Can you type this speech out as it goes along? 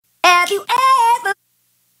you ever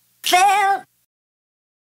felt.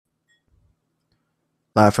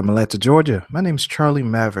 Live from Atlanta, Georgia. My name is Charlie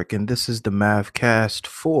Maverick, and this is the Mavcast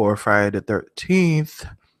for Friday the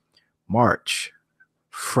 13th, March,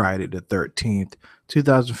 Friday the 13th,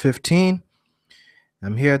 2015.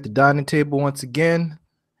 I'm here at the dining table once again.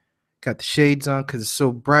 Got the shades on because it's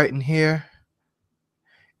so bright in here.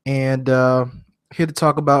 And here to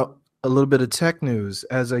talk about a little bit of tech news,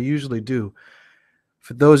 as I usually do.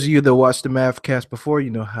 For those of you that watched the Mavcast before, you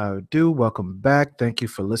know how I do. Welcome back. Thank you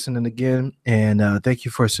for listening again, and thank you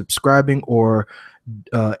for subscribing or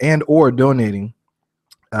donating,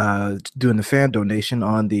 doing the fan donation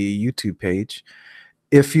on the YouTube page.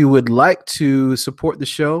 If you would like to support the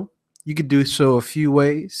show, you could do so a few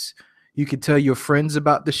ways. You could tell your friends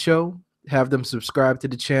about the show, have them subscribe to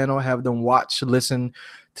the channel, have them listen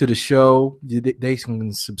to the show. They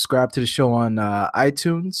can subscribe to the show on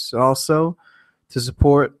iTunes also to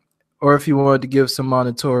support, or if you wanted to give some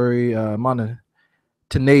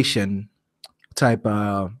monetization type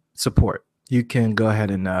support, you can go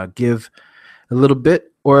ahead and give a little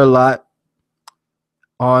bit or a lot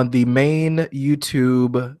on the main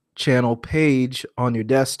YouTube channel page on your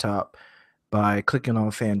desktop by clicking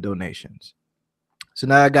on fan donations. So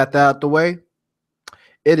now I got that out the way,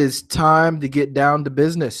 it is time to get down to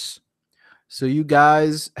business. So you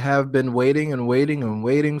guys have been waiting and waiting and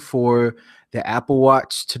waiting for the Apple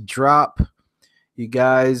Watch to drop. You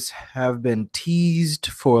guys have been teased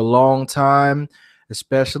for a long time,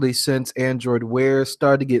 especially since Android Wear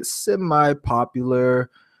started to get semi-popular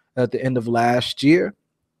at the end of last year,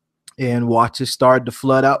 and watches started to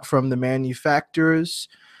flood out from the manufacturers.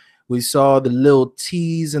 We saw the little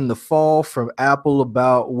tease in the fall from Apple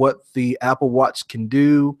about what the Apple Watch can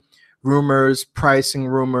do, rumors, pricing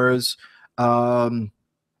rumors,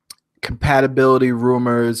 compatibility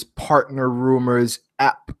rumors, partner rumors,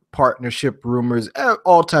 app partnership rumors,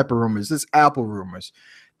 all type of rumors. This Apple rumors.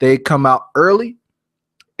 They come out early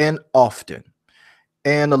and often.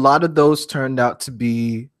 And a lot of those turned out to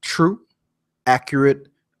be true, accurate,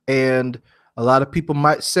 and a lot of people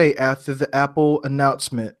might say after the Apple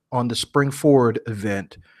announcement on the Spring Forward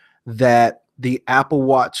event that the Apple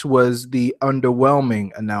Watch was the underwhelming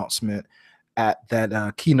announcement at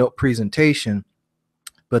that keynote presentation.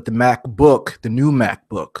 But the MacBook, the new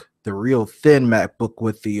MacBook, the real thin MacBook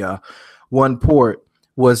with the one port,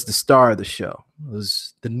 was the star of the show. It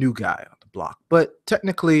was the new guy on the block. But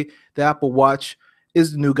technically, the Apple Watch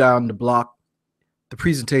is the new guy on the block. The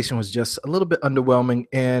presentation was just a little bit underwhelming,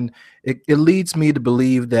 and it leads me to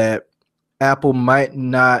believe that Apple might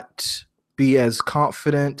not be as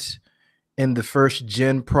confident in the first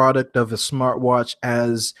gen product of a smartwatch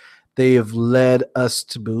as they have led us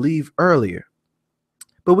to believe earlier.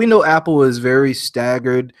 But we know Apple is very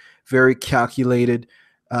staggered, very calculated,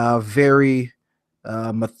 very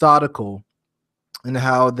methodical in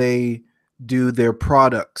how they do their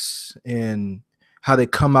products and how they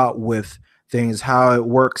come out with things, how it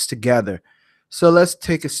works together. So let's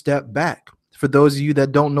take a step back. For those of you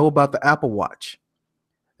that don't know about the Apple Watch,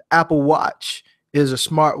 the Apple Watch is a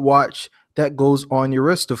smartwatch that goes on your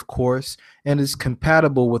wrist, of course, and is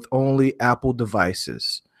compatible with only Apple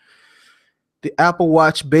devices. The Apple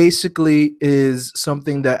Watch basically is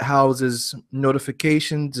something that houses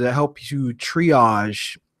notifications that help you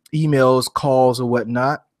triage emails, calls, or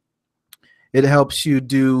whatnot. It helps you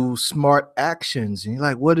do smart actions. And you're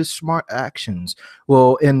like, what is smart actions?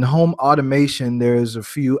 Well, in home automation, there's a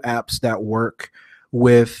few apps that work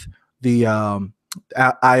with the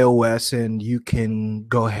iOS, and you can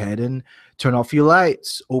go ahead and turn off your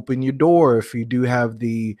lights, open your door if you do have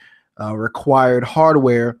the required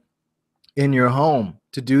hardware in your home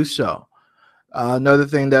to do so. Another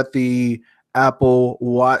thing that the Apple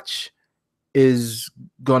Watch is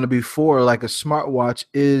going to be for, like a smartwatch,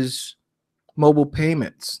 is mobile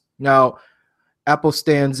payments. Now, Apple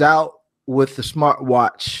stands out with the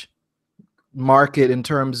smartwatch market in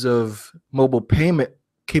terms of mobile payment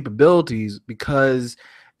capabilities because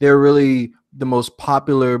they're really the most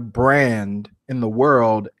popular brand in the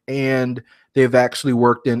world, and they've actually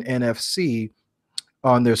worked in NFC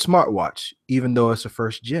on their smartwatch, even though it's a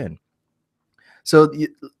first gen. So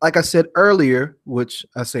like I said earlier, which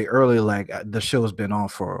I say earlier like the show's been on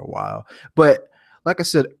for a while, but like I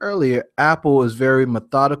said earlier, Apple is very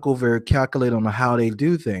methodical, very calculated on how they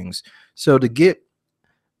do things. So to get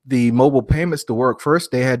the mobile payments to work, first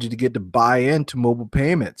they had you to get to buy into mobile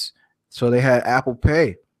payments. So they had Apple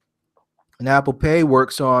Pay. And Apple Pay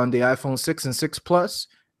works on the iPhone 6 and 6 Plus,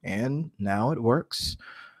 and now it works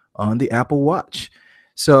on the Apple Watch.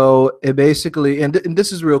 So it basically, and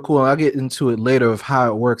this is real cool, and I'll get into it later of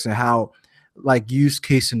how it works and how like use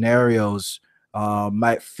case scenarios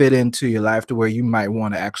might fit into your life to where you might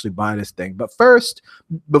want to actually buy this thing. But first,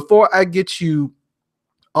 before I get you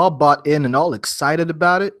all bought in and all excited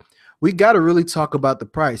about it, we got to really talk about the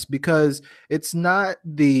price, because it's not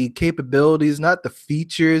the capabilities, not the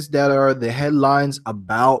features that are the headlines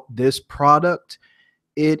about this product.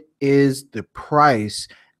 It is the price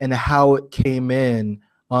and how it came in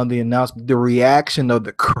on the announcement, the reaction of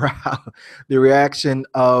the crowd, the reaction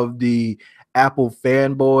of the Apple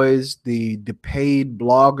fanboys, the paid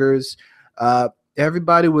bloggers.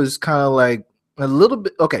 Everybody was kind of like a little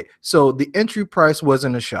bit okay. So the entry price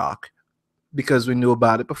wasn't a shock because we knew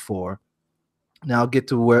about it before. Now I'll get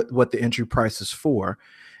to what the entry price is for,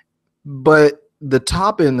 but the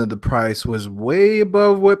top end of the price was way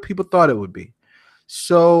above what people thought it would be.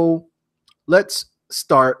 So let's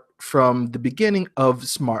start from the beginning of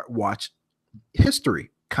smartwatch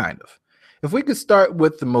history, kind of. If we could start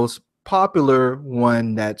with the most popular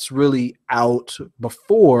one that's really out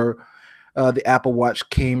before the Apple Watch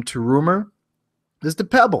came to rumor, is the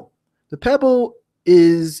Pebble. The Pebble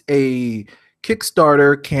is a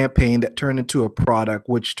Kickstarter campaign that turned into a product,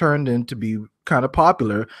 which turned into be kind of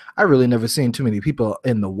popular. I really never seen too many people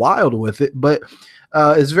in the wild with it, but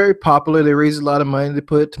it's very popular. They raise a lot of money. They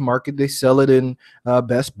put it to market. They sell it in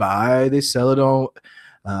Best Buy. They sell it on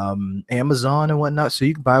Amazon and whatnot. So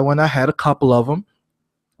you can buy one. I had a couple of them.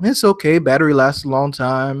 It's okay. Battery lasts a long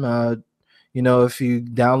time. If you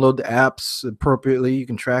download the apps appropriately, you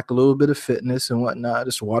can track a little bit of fitness and whatnot.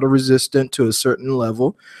 It's water resistant to a certain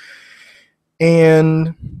level.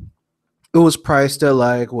 And it was priced at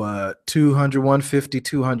like what, $200, $150,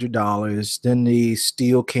 $200. Then the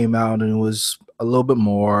steel came out and it was a little bit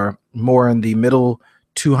more in the middle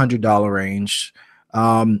 $200 range.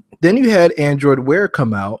 Then you had Android Wear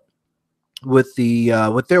come out with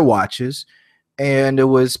with their watches, and it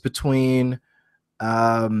was between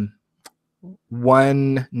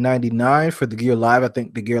 $199 for the Gear Live. I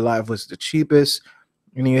think the Gear Live was the cheapest.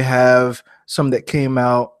 And you have some that came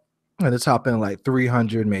out at the top end, like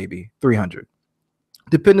 300, maybe 300,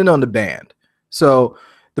 depending on the band. So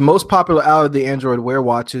the most popular out of the Android Wear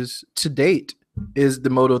watches to date is the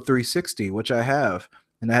Moto 360, which I have,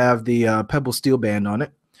 and I have the Pebble Steel band on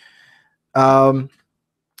it.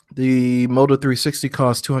 The Moto 360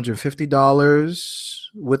 costs $250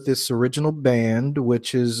 with this original band,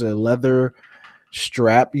 which is a leather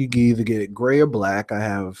strap. You can either get it gray or black.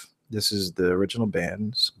 This is the original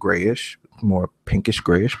band. It's grayish, more pinkish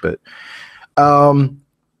grayish, but and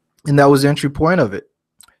that was the entry point of it.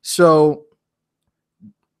 So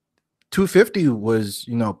 250 was,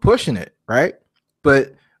 pushing it, right?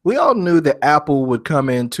 But we all knew that Apple would come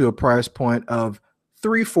into a price point of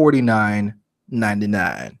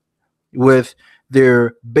 $349.99 with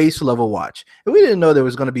their base level watch. And we didn't know there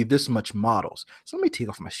was going to be this much models. So let me take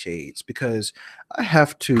off my shades because I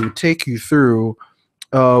have to take you through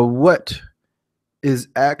what is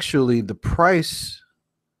actually the price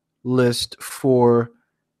list for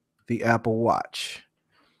the Apple Watch,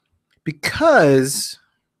 because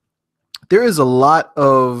there is a lot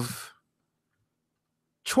of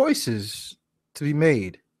choices to be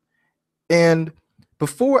made. And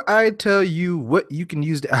before I tell you what you can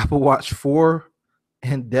use the Apple Watch for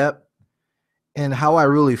in depth and how I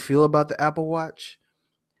really feel about the Apple Watch,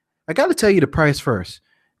 I got to tell you the price first.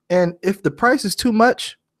 And if the price is too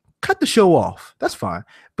much, cut the show off. That's fine.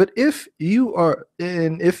 But if you want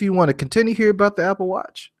to continue to hear about the Apple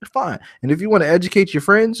Watch, fine. And if you want to educate your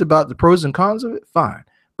friends about the pros and cons of it, fine.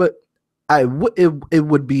 But it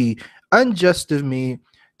would be unjust of me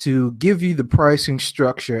to give you the pricing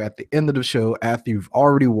structure at the end of the show after you've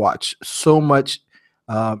already watched so much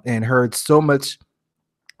and heard so much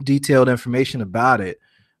detailed information about it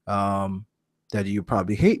that you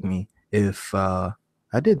probably hate me if I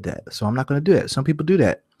did that. So I'm not going to do that. Some people do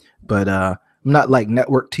that, but I'm not like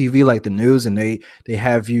network TV, like the news, and they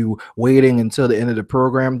have you waiting until the end of the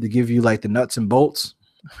program to give you like the nuts and bolts.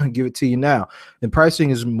 Give it to you now. And pricing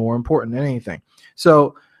is more important than anything.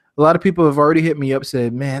 So a lot of people have already hit me up,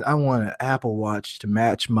 said, man, I want an Apple Watch to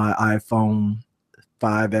match my iPhone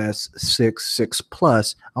 5S, 6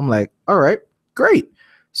 Plus. I'm like, all right, great.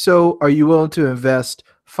 So are you willing to invest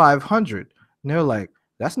 $500? And they're like,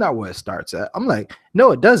 that's not where it starts at. I'm like,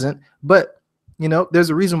 no, it doesn't. But,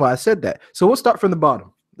 there's a reason why I said that. So we'll start from the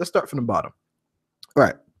bottom. Let's start from the bottom. All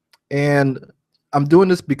right. And I'm doing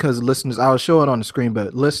this because listeners, I'll show it on the screen,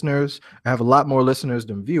 but listeners, I have a lot more listeners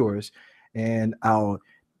than viewers. And I'll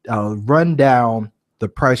run down the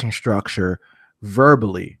pricing structure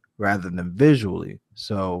verbally rather than visually.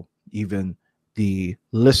 So even the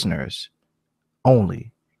listeners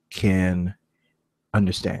only can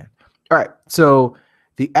understand. All right. So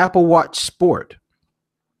the Apple Watch Sport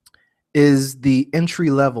is the entry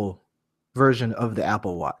level version of the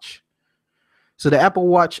Apple Watch. So the Apple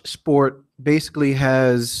Watch Sport basically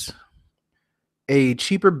has a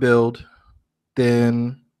cheaper build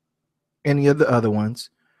than any of the other ones,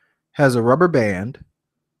 has a rubber band,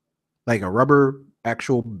 like a rubber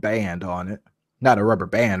actual band on it. Not a rubber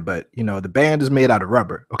band, but the band is made out of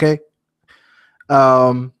rubber. Okay.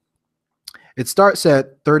 Um, it starts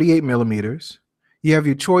at 38 millimeters. You have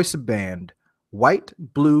your choice of band: white,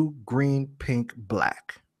 blue, green, pink,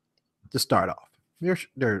 black. To start off,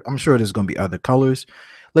 I'm sure there's going to be other colors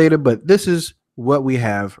later, but this is what we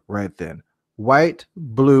have right then: white,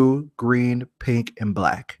 blue, green, pink, and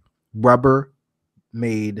black. Rubber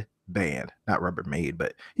made band, not rubber made,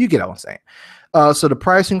 but you get what I'm saying. So the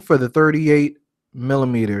pricing for the 38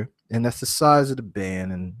 millimeter, and that's the size of the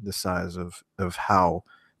band and the size of how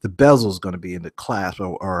the bezel is going to be in the clasp,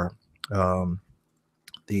 or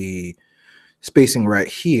the spacing right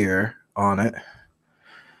here on it.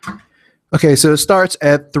 Okay, so it starts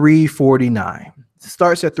at $349. It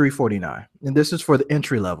starts at $349, and this is for the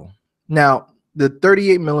entry level. Now, the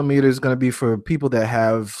 38 millimeter is going to be for people that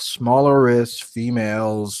have smaller wrists,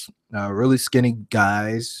 females, really skinny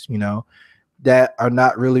guys, that are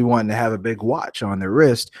not really wanting to have a big watch on their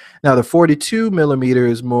wrist. Now, the 42 millimeter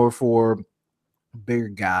is more for bigger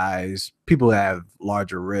guys, people that have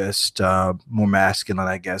larger wrists, more masculine,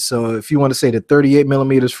 I guess. So if you want to say the 38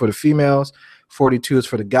 millimeters for the females, 42 is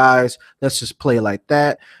for the guys, let's just play it like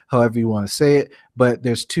that, however you want to say it. But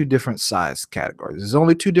there's two different size categories. There's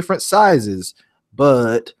only two different sizes,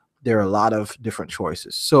 but there are a lot of different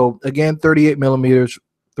choices. So again, 38 millimeters,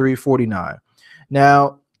 $349.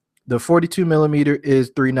 Now, the 42 millimeter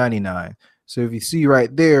is $399. So if you see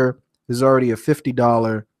right there, there's already a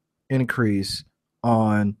 $50 increase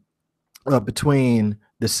on between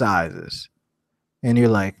the sizes. And you're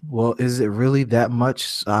like, well, is it really that much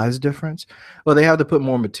size difference? Well, they have to put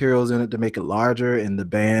more materials in it to make it larger, and the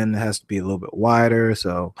band has to be a little bit wider.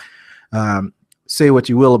 So say what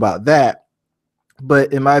you will about that.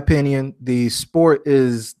 But in my opinion, the Sport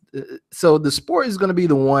is the Sport is going to be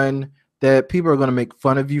the one that people are going to make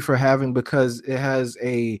fun of you for having, because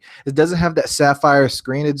it doesn't have that sapphire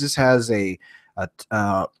screen. It just has a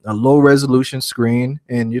low resolution screen,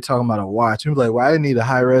 and you're talking about a watch. You're like, well, I didn't need a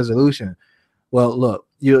high resolution. Well, look,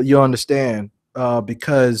 you'll understand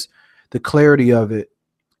because the clarity of it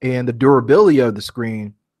and the durability of the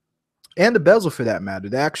screen and the bezel, for that matter,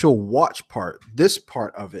 the actual watch part, this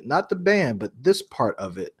part of it, not the band, but this part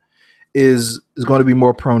of it is going to be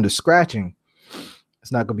more prone to scratching.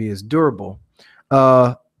 It's not going to be as durable.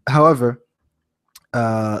 However,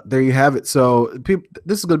 there you have it. So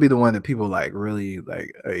this is going to be the one that people really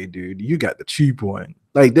like, hey, dude, you got the cheap one.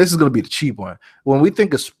 Like, this is going to be the cheap one. When we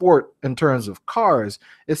think of Sport in terms of cars,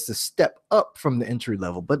 it's the step up from the entry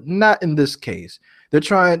level, but not in this case.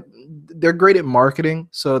 They're great at marketing.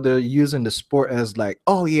 So they're using the Sport as like,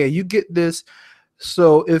 oh yeah, you get this.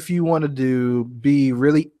 So if you want to be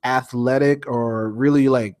really athletic or really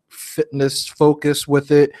like fitness focused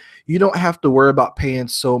with it, you don't have to worry about paying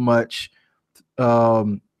so much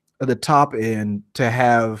at the top end to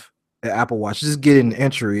have an Apple Watch. Just get an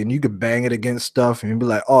entry, and you could bang it against stuff and be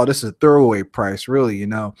like, oh, this is a throwaway price. Really,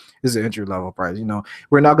 this is an entry level price.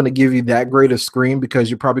 We're not going to give you that great a screen, because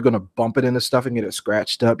you're probably going to bump it into stuff and get it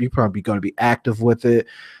scratched up. You're probably going to be active with it.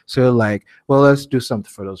 So like, well, let's do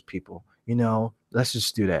something for those people. Let's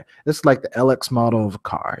just do that. It's like the LX model of a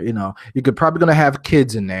car. You could probably gonna have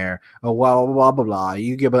kids in there. Oh, blah blah blah blah.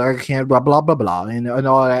 You get, but I can't blah blah blah blah, and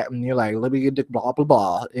all that. And you're like, let me get blah blah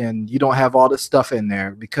blah, and you don't have all this stuff in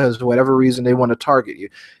there because for whatever reason they want to target you.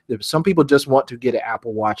 Some people just want to get an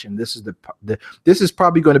Apple Watch, and this is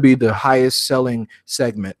probably going to be the highest selling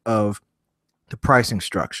segment of the pricing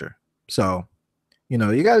structure. So,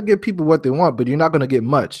 you got to give people what they want, but you're not going to get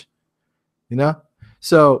much.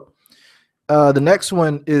 So. The next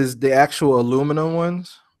one is the actual aluminum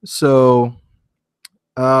ones. So,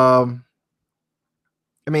 I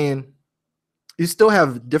mean, you still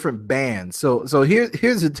have different bands. So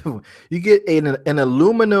here's the difference. You get an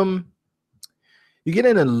aluminum. You get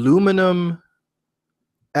an aluminum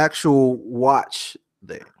actual watch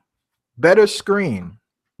there. Better screen.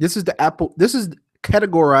 This is the Apple. This is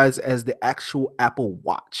categorized as the actual Apple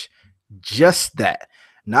Watch. Just that,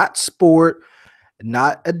 not Sport.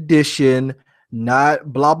 Not edition,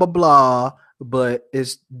 not blah, blah, blah, but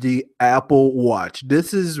it's the Apple Watch.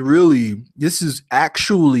 This is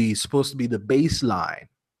actually supposed to be the baseline,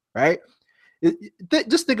 right?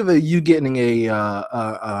 Just think of it, you getting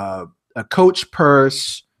a Coach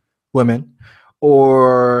purse, women,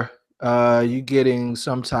 or you're getting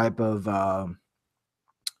some type of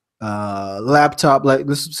laptop. Like,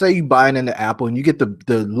 let's say you buy it into Apple and you get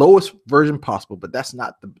the lowest version possible, but that's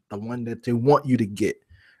not the one that they want you to get,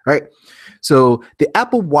 right? So the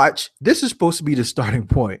Apple Watch, this is supposed to be the starting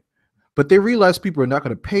point, but they realize people are not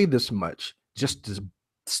going to pay this much just to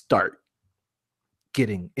start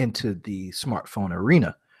getting into the smartphone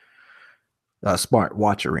arena, smart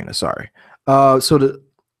watch arena. Sorry. So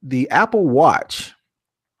the Apple Watch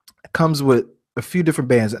comes with a few different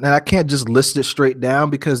bands, and I can't just list it straight down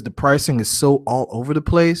because the pricing is so all over the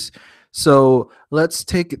place. So let's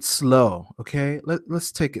take it slow, okay?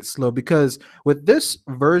 Let's take it slow, because with this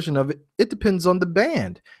version of it, it depends on the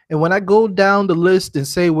band. And when I go down the list and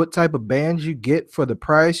say what type of bands you get for the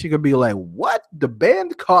price, you're gonna be like, what? The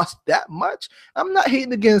band costs that much? I'm not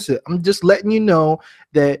hating against it. I'm just letting you know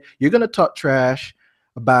that you're gonna talk trash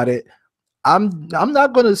about it. I'm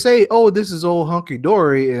not gonna say, oh, this is old hunky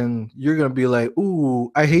dory, and you're gonna be like,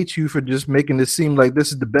 ooh, I hate you for just making this seem like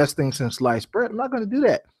this is the best thing since sliced bread. I'm not gonna do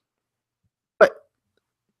that. But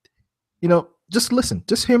just listen,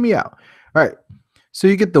 just hear me out. All right. So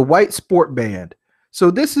you get the white sport band. So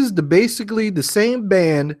this is basically the same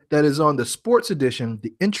band that is on the sports edition,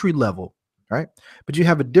 the entry level, right? But you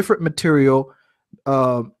have a different material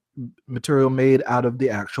made out of the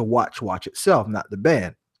actual watch itself, not the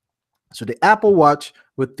band. So the Apple Watch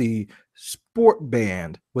with the sport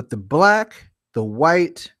band, with the black, the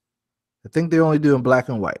white, I think they only do in black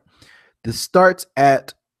and white. This starts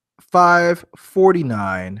at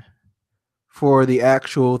 $549 for the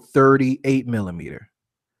actual 38 millimeter.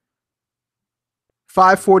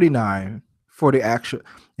 $549 for the actual,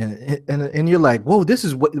 and you're like, whoa, this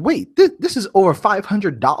is what? Wait, this is over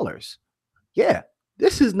 $500. Yeah,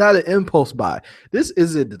 this is not an impulse buy. This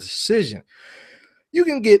is a decision. You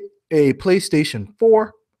can get a PlayStation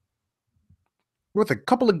 4 with a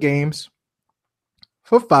couple of games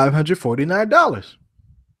for $549,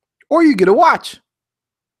 or you get a watch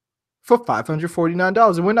for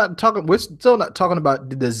 $549. And we're still not talking about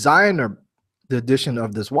the design or the edition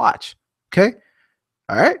of this watch. Okay,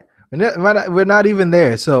 all right, we're not even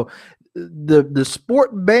there. So the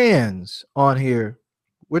sport bands on here,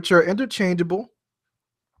 which are interchangeable,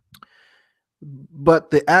 but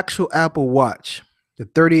the actual Apple Watch, the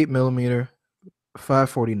 38 millimeter,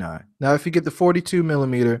 $549. Now, if you get the 42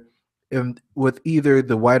 millimeter with either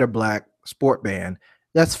the white or black sport band,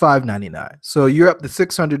 that's $599. So you're up to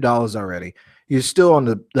 $600 already. You're still on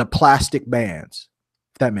the plastic bands,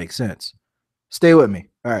 if that makes sense. Stay with me.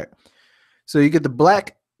 All right. So you get the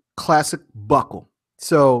black classic buckle.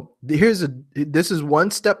 So this is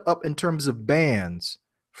one step up in terms of bands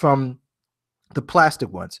from the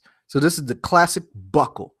plastic ones. So this is the classic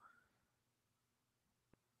buckle.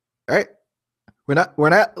 All right. We're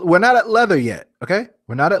not at leather yet. Okay.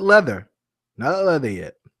 We're not at leather. Not at leather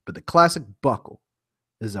yet. But the classic buckle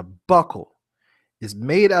is a buckle. It's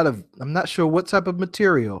made out of, I'm not sure what type of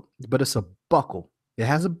material, but it's a buckle. It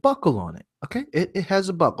has a buckle on it. Okay. It has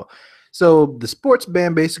a buckle. So the sports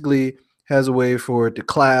band basically has a way for it to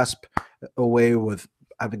clasp away with,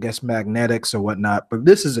 I guess, magnetics or whatnot. But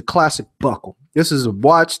this is a classic buckle. This is a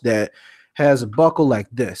watch that has a buckle like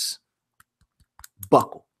this.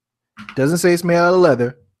 Buckle. Doesn't say it's made out of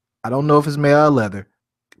leather. I don't know if it's made out of leather.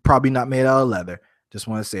 Probably not made out of leather. Just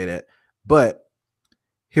want to say that. But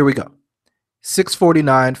here we go.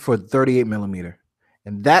 $649 for the 38 millimeter.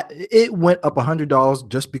 And that it went up $100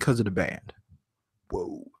 just because of the band.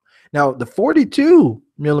 Whoa. Now the 42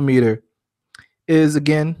 millimeter is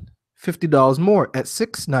again $50 more at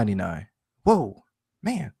 $699. Whoa,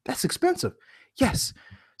 man, that's expensive. Yes.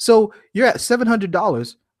 So you're at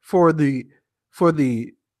 $700 for the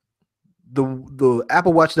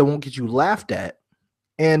Apple Watch that won't get you laughed at,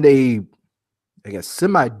 and I guess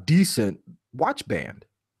semi-decent watch band,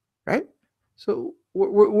 right? So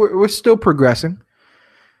we're still progressing.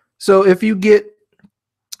 So if you get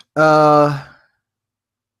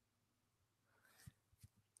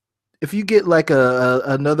like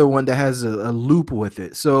another one that has a loop with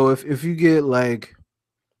it, so if you get like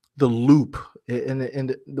the loop,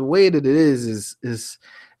 and the way that it is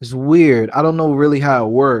weird. I don't know really how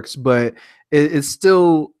it works, but it's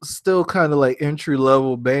still kind of like entry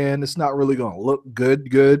level band. It's not really gonna look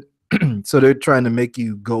good. So they're trying to make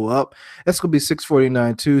you go up. That's gonna be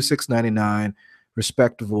 $649 to $699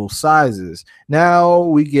 respectable sizes. Now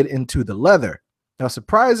we get into the leather. Now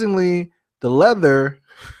surprisingly, the leather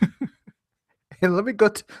and let me go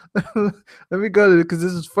to it because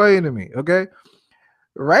this is funny to me. Okay,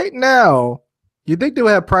 right now you think they'll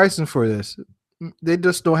have pricing for this? They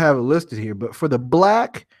just don't have it listed here. But for the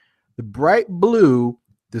black, the bright blue,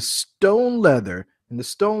 the stone leather, And the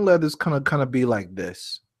stone leather is kind of be like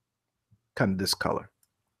this, kind of this color,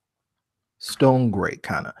 stone gray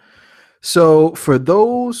kind of. So for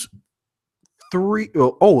those three,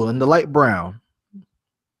 oh, and the light brown,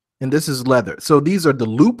 and this is leather. So these are the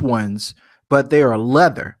loop ones, but they are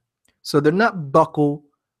leather. So they're not buckle,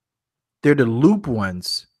 they're the loop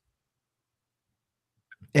ones.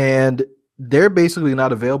 And they're basically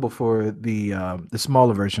not available for the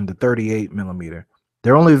smaller version, the 38 millimeter.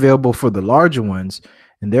 They're only available for the larger ones,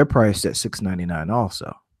 and they're priced at $6.99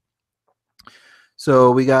 also. So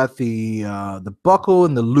we got the buckle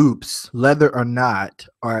and the loops, leather or not,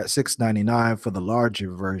 are at $6.99 for the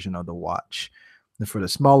larger version of the watch. And for the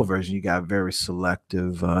smaller version, you got very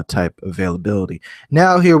selective type availability.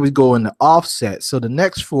 Now here we go in the offset. So the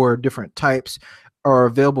next four different types are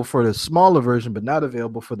available for the smaller version, but not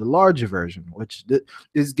available for the larger version, which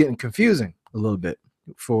is getting confusing a little bit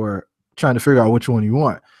for trying to figure out which one you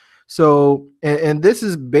want. So, and this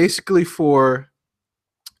is basically for,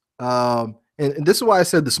 and this is why I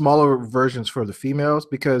said the smaller versions for the females,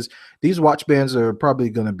 because these watch bands are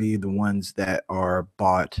probably going to be the ones that are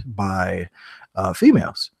bought by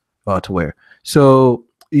females to wear. So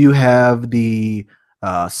you have the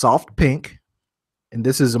soft pink, and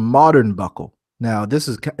this is a modern buckle. Now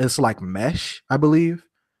it's like mesh, I believe.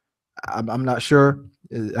 I'm not sure.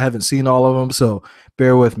 I haven't seen all of them, so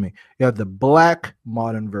bear with me. You have the black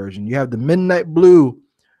modern version. You have the midnight blue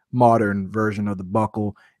modern version of the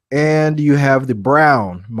buckle, and you have the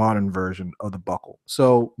brown modern version of the buckle.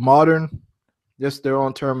 So modern, just their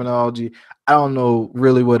own terminology. I don't know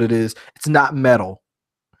really what it is. It's not metal,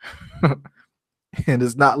 and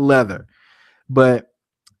it's not leather, but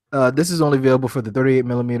this is only available for the 38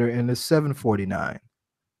 millimeter, and it's $7.49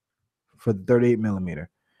 for the 38 millimeter.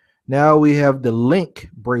 Now we have the link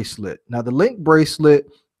bracelet. Now the link bracelet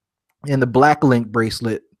and the black link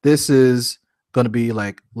bracelet, this is going to be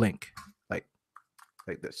like link, like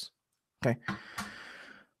this. Okay.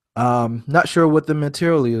 Not sure what the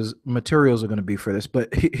materials are going to be for this,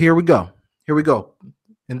 but here we go. Here we go.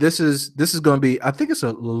 And this is going to be, I think it's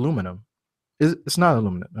aluminum. It's not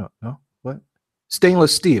aluminum. No. What?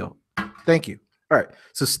 Stainless steel. Thank you. All right.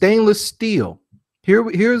 So stainless steel. Here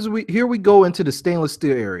we go into the stainless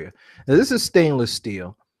steel area. Now this is stainless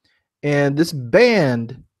steel, and this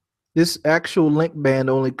band, this actual link band,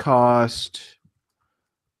 only cost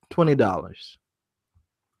 $20.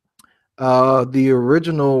 The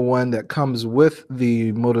original one that comes with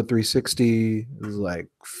the Moto 360 is like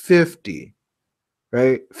 $50,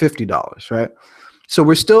 right? $50, right? So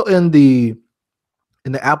we're still in the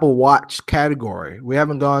Apple Watch category. We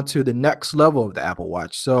haven't gone to the next level of the Apple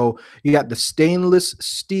Watch. So you got the stainless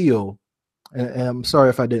steel, and I'm sorry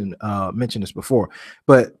if I didn't mention this before,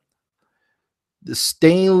 but the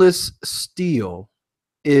stainless steel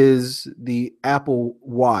is the Apple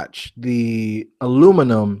Watch. The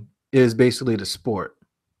aluminum is basically the Sport.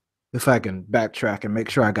 If I can backtrack and make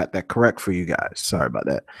sure I got that correct for you guys. Sorry about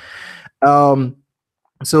that.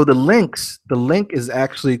 So the link is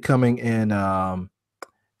actually coming in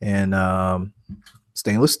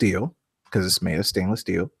stainless steel, because it's made of stainless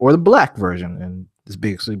steel, or the black version, and it's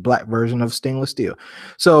basically black version of stainless steel.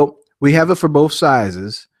 So we have it for both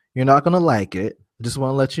sizes. You're not going to like it. I just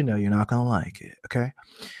want to let you know you're not going to like it. Okay.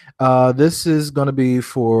 This is going to be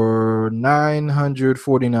for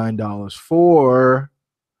 $949 for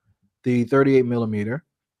the 38 millimeter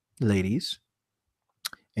ladies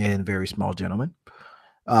and very small gentlemen.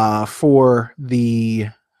 For the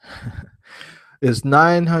is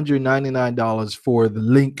 $999 for the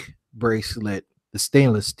link bracelet, the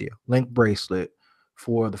stainless steel link bracelet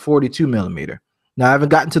for the 42 millimeter. Now I haven't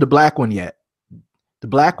gotten to the black one yet. The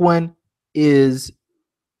black one is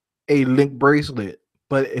a link bracelet,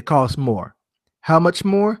 but it costs more. How much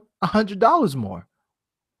more? $100 more.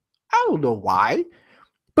 I don't know why,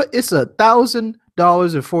 but it's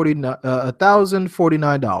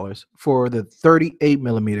 $1,049 for the 38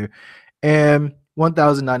 millimeter and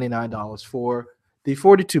 $1,099 for the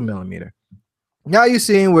 42 millimeter. Now you're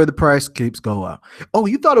seeing where the price keeps going up. Oh,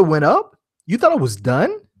 you thought it went up? You thought it was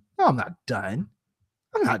done? No, I'm not done.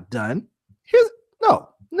 I'm not done. No,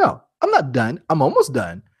 I'm not done. I'm almost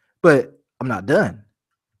done, but I'm not done.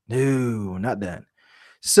 No, not done.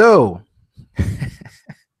 So,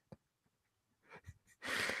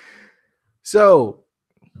 so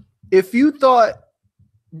if you thought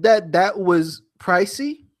that was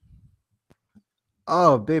pricey,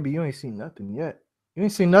 oh baby, you ain't seen nothing yet. You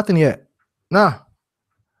ain't seen nothing yet. Nah,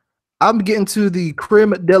 I'm getting to the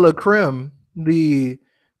creme de la creme, the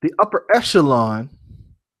upper echelon,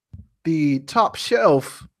 the top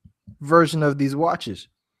shelf version of these watches.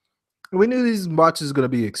 We knew these watches are going to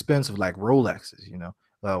be expensive, like Rolexes, you know.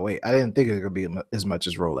 Wait, I didn't think it was going to be as much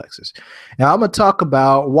as Rolexes. Now I'm going to talk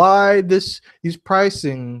about why this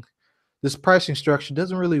pricing structure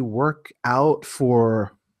doesn't really work out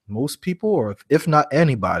for most people, or if not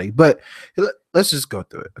anybody. But let's just go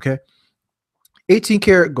through it, okay? 18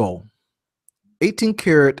 karat gold. 18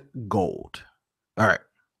 karat gold. All right.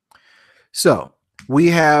 So we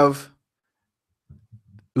have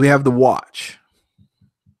the watch.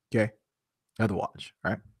 Okay. Now the watch.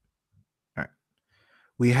 All right. All right.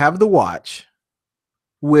 We have the watch,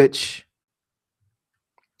 which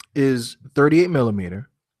is 38 millimeter.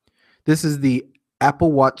 This is the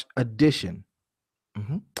Apple Watch Edition.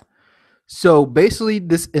 So basically,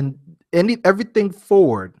 everything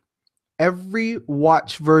forward, every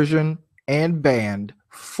watch version and band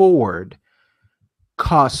forward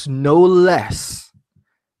costs no less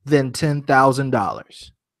than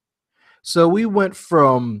 $10,000. So we went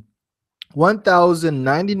from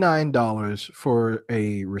 $1,099 for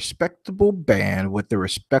a respectable band with a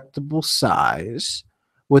respectable size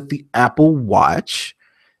with the Apple Watch.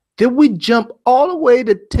 Then we jump all the way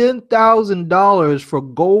to $10,000 for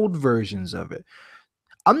gold versions of it.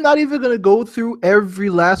 I'm not even going to go through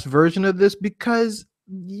every last version of this because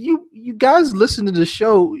you guys listen to the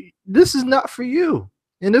show. This is not for you.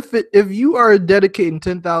 And if you are dedicating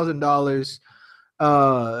 $10,000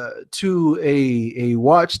 to a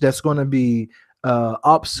watch that's going to be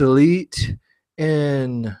obsolete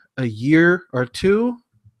in a year or two,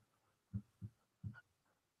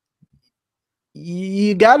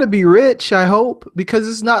 you got to be rich, I hope, because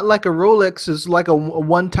it's not like a Rolex. It's like a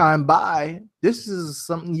one-time buy. This is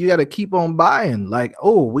something you got to keep on buying. Like,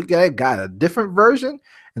 oh, we got a different version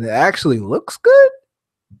and it actually looks good.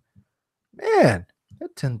 Man,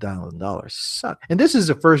 that $10,000 sucks. And this is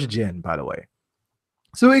the first gen, by the way.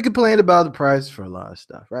 So we complain about the price for a lot of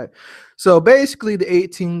stuff, right? So basically the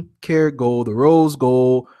 18 karat gold, the rose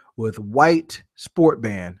gold with white sport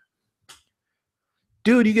band.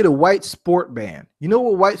 Dude, you get a white sport band. You know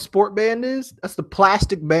what white sport band is? That's the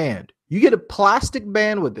plastic band. You get a plastic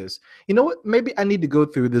band with this. You know what? Maybe I need to go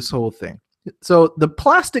through this whole thing. So the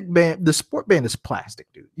plastic band, the sport band is plastic,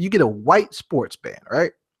 dude. You get a white sports band,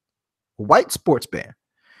 right? A white sports band.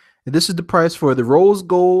 And this is the price for the rose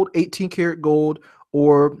gold, 18 karat gold,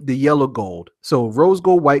 or the yellow gold. So rose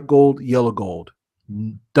gold, white gold, yellow gold.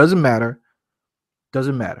 Doesn't matter.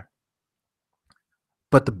 Doesn't matter.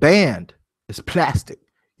 But the band is plastic.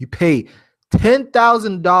 You pay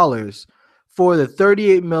 $10,000 for the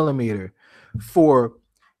 38 millimeter for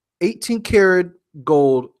 18 karat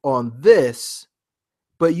gold on this,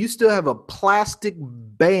 but you still have a plastic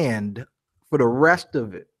band for the rest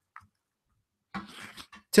of it.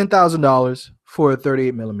 $10,000 for a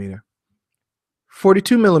 38 millimeter.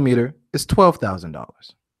 42 millimeter is $12,000.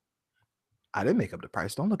 I didn't make up the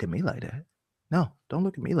price. Don't look at me like that. No, don't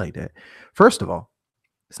look at me like that. First of all,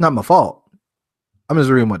 it's not my fault. I'm just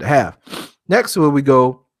reading what they have. Next, where we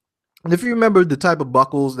go, and if you remember the type of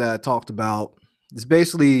buckles that I talked about, it's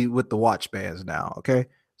basically with the watch bands now, okay?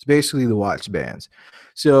 It's basically the watch bands.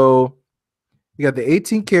 So you got the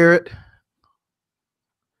 18 karat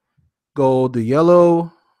gold, the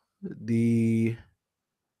yellow, the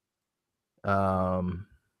you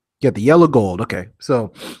got the yellow gold. Okay,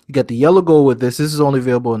 so you got the yellow gold with this. This is only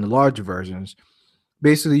available in the larger versions.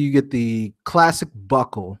 Basically, you get the classic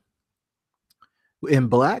buckle in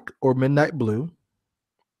black or midnight blue,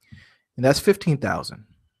 and that's $15,000.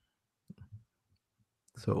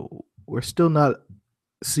 So we're still not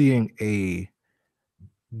seeing a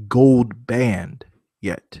gold band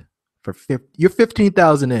yet. For you're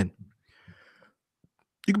 $15,000 in.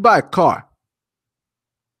 You can buy a car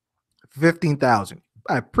for $15,000.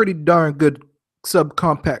 Buy a pretty darn good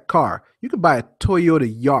subcompact car. You can buy a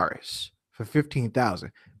Toyota Yaris for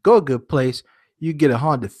 $15,000. Go a good place. You get a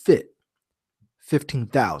Honda Fit.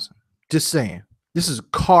 $15,000. Just saying. This is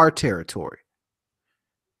car territory.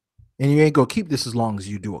 And you ain't gonna keep this as long as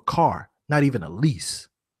you do a car. Not even a lease.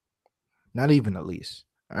 Not even a lease.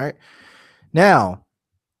 All right. Now,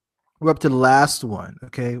 we're up to the last one.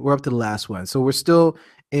 Okay. We're up to the last one. So we're still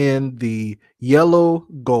in the yellow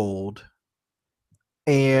gold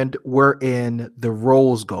and we're in the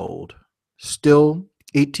rose gold. Still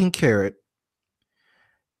 18 karat.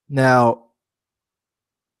 Now,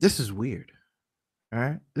 this is weird. All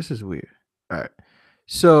right. This is weird. All right.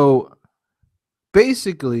 So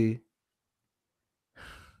basically,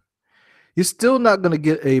 you're still not going to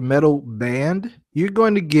get a metal band. You're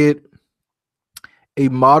going to get a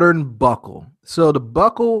modern buckle. So the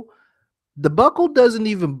buckle doesn't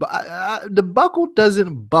even the buckle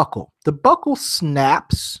doesn't buckle. The buckle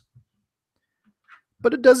snaps,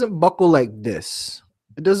 but it doesn't buckle like this.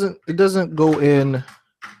 It doesn't go in.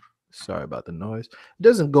 Sorry about the noise. It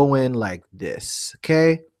doesn't go in like this.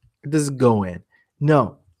 Okay, it doesn't go in.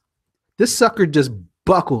 No, this sucker just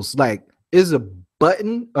buckles like is a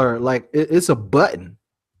button or like it's a button.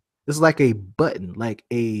 It's like a button, like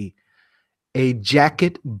a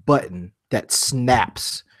jacket button that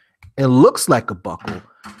snaps and looks like a buckle.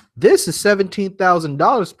 This is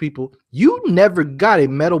 $17,000, people. You never got a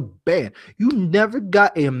metal band. You never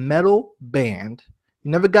got a metal band.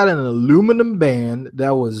 You never got an aluminum band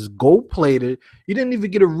that was gold plated. You didn't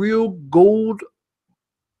even get a real gold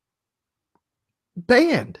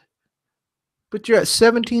band. But you're at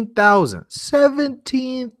 $17,000.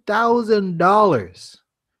 $17,000.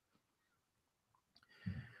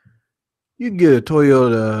 You can get a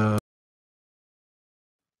Toyota,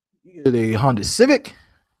 you get a Honda Civic,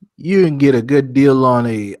 you can get a good deal on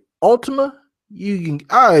a Altima. You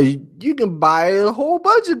can buy a whole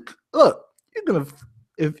bunch of look. You're gonna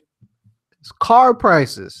if it's car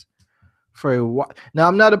prices for a now.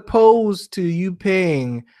 I'm not opposed to you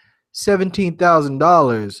paying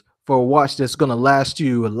 $17,000 for a watch that's gonna last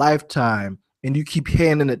you a lifetime, and you keep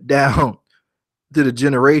handing it down to the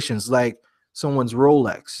generations like someone's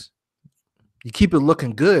Rolex. You keep it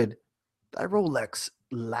looking good. That Rolex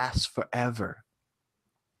lasts forever.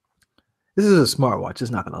 This is a smartwatch.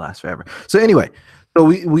 It's not going to last forever. So anyway, so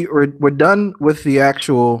we're done with the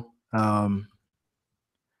actual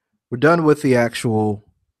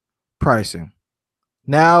pricing.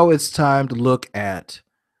 Now it's time to look at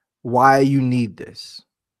why you need this.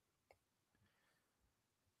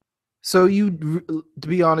 So to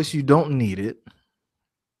be honest, you don't need it.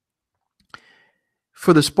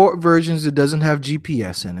 For the sport versions, it doesn't have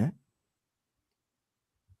GPS in it.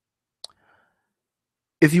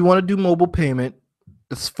 If you want to do mobile payment,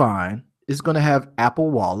 that's fine. It's going to have Apple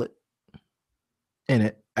Wallet in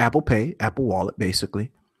it. Apple Pay, Apple Wallet, basically.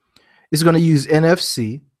 It's going to use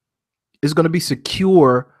NFC. It's going to be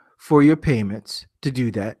secure for your payments to do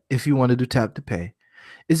that if you want to do tap to pay.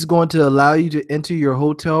 It's going to allow you to enter your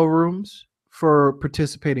hotel rooms for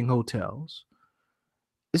participating hotels.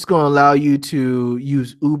 It's going to allow you to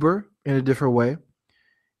use Uber in a different way.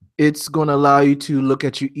 It's going to allow you to look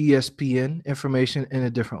at your ESPN information in a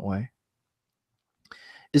different way.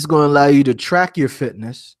 It's going to allow you to track your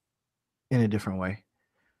fitness in a different way.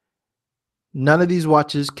 None of these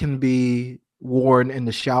watches can be worn in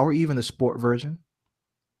the shower, even the sport version.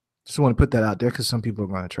 Just want to put that out there because some people are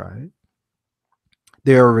going to try it.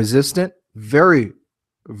 They are resistant, very,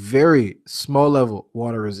 very small level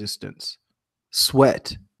water resistance.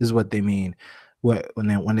 Sweat is what they mean when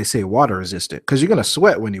they say water resistant, because you're gonna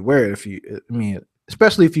sweat when you wear it.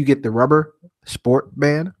 Especially if you get the rubber sport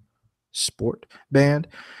band, it's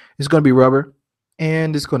gonna be rubber,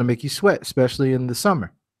 and it's gonna make you sweat, especially in the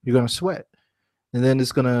summer. You're gonna sweat, and then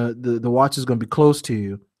the watch is gonna be close to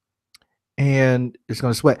you, and it's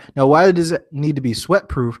gonna sweat. Now, why does it need to be sweat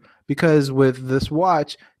proof? Because with this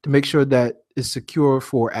watch, to make sure that it's secure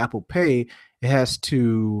for Apple Pay, it has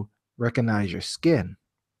to recognize your skin.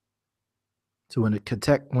 So when it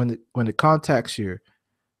contacts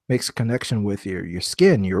makes a connection with your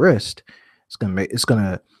skin, your wrist, it's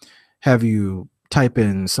gonna have you type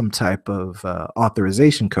in some type of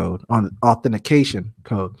authentication code,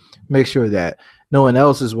 make sure that no one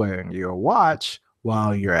else is wearing your watch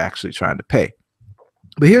while you're actually trying to pay.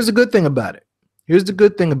 But here's the good thing about it.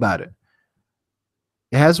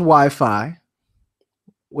 It has Wi-Fi,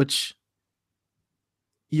 which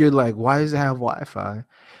you're like, why does it have Wi-Fi?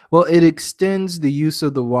 Well, it extends the use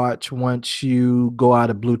of the watch once you go out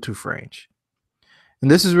of Bluetooth range.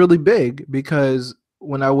 And this is really big because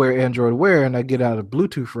when I wear Android Wear and I get out of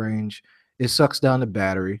Bluetooth range, it sucks down the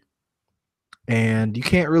battery. And you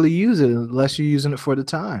can't really use it unless you're using it for the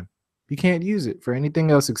time. You can't use it for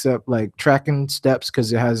anything else except like tracking steps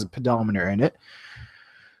because it has a pedometer in it.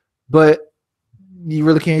 But you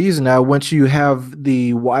really can't use it. Now, once you have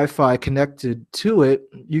the Wi-Fi connected to it,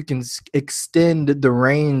 you can extend the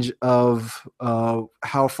range of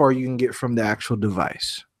how far you can get from the actual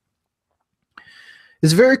device.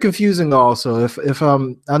 It's very confusing also.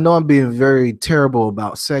 I know I'm being very terrible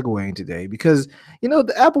about segueing today because,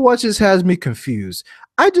 the Apple Watch just has me confused.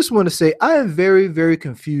 I just want to say I am very, very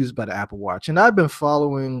confused by the Apple Watch, and I've been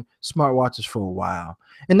following smartwatches for a while.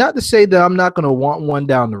 And not to say that I'm not going to want one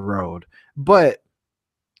down the road, but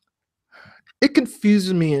it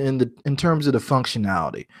confuses me in terms of the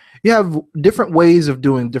functionality. You have different ways of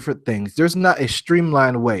doing different things. There's not a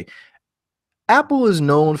streamlined way. Apple is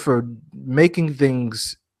known for making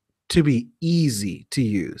things to be easy to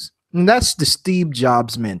use. And that's the Steve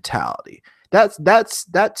Jobs mentality.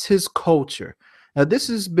 That's his culture. Now, this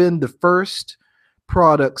has been the first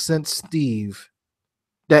product since Steve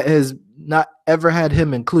that has not ever had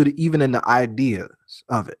him included, even in the ideas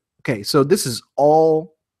of it. Okay, so this is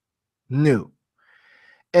all new.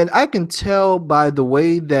 And I can tell by the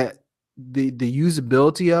way that the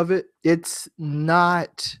usability of it, it's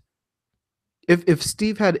not, if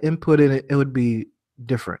Steve had input in it, it would be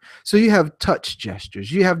different. So you have touch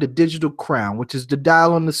gestures, you have the digital crown, which is the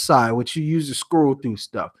dial on the side, which you use to scroll through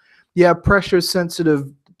stuff. You have pressure sensitive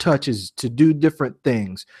touches to do different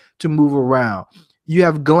things, to move around. You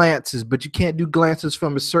have glances, but you can't do glances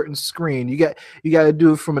from a certain screen. You got to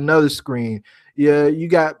do it from another screen. Yeah, you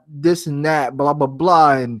got this and that, blah blah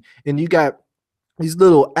blah, and you got these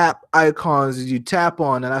little app icons that you tap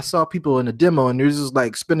on. And I saw people in the demo, and they're just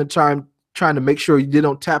like spending time trying to make sure you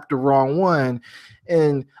didn't tap the wrong one.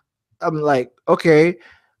 And I'm like, okay,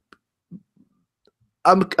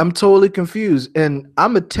 I'm totally confused. And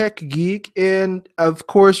I'm a tech geek, and of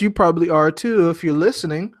course you probably are too if you're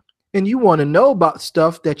listening, and you want to know about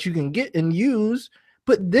stuff that you can get and use.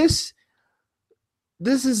 But this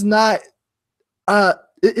is not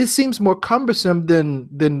it seems more cumbersome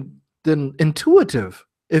than intuitive,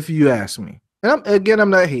 if you ask me. And I'm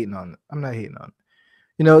not hating on it. I'm not hating on it.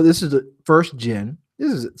 You know, this is the first gen.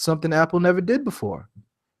 This is something Apple never did before.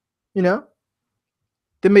 You know,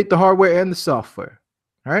 they make the hardware and the software.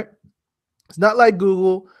 All right. It's not like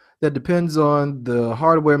Google that depends on the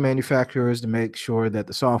hardware manufacturers to make sure that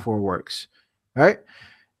the software works. All right.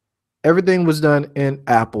 Everything was done in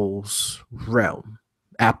Apple's realm,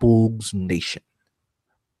 Apple's nation.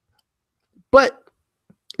 But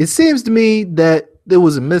it seems to me that there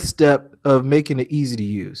was a misstep of making it easy to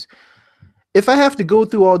use. If I have to go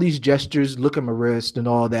through all these gestures, look at my wrist and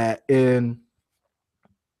all that, and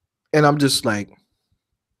I'm just like,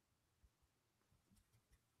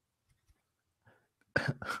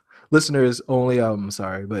 listeners only, I'm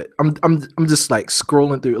sorry, but I'm just like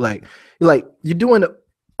scrolling through, like you're doing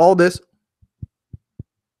all this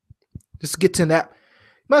just to get to an app.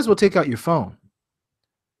 You might as well take out your phone,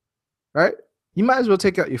 right? You might as well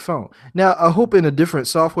take out your phone. Now, I hope in a different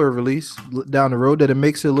software release down the road that it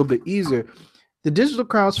makes it a little bit easier. The digital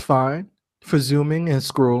crown's fine for zooming and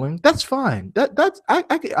scrolling. That's fine.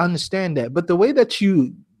 I can understand that. But the way that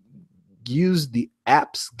you use the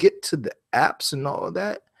apps, get to the apps and all of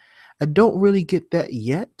that, I don't really get that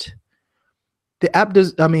yet. The app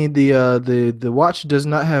does, I mean, the watch does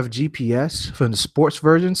not have GPS for the sports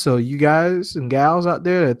version. So you guys and gals out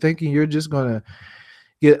there that are thinking you're just gonna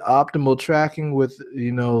get optimal tracking with,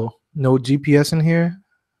 you know, no GPS in here.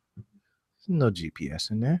 There's no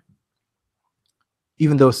GPS in there.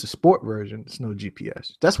 Even though it's the sport version, it's no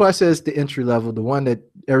GPS. That's why I said it's the entry level, the one that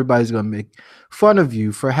everybody's gonna make fun of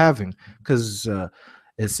you for having, because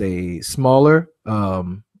it's a smaller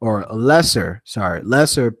or a lesser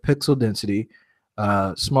pixel density,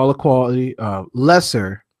 smaller quality,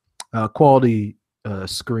 lesser quality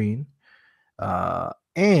screen,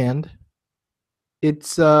 and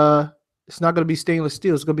it's not going to be stainless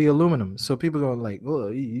steel. It's going to be aluminum. So people are going like,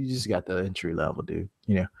 well, you just got the entry level, dude.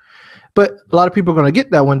 You know, but a lot of people are going to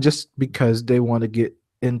get that one just because they want to get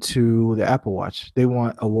into the Apple Watch. They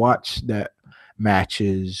want a watch that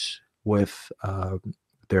matches with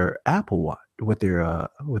their Apple Watch, with their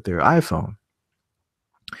iPhone.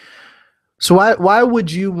 So why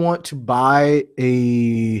would you want to buy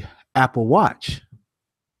a Apple Watch?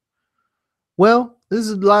 Well, there's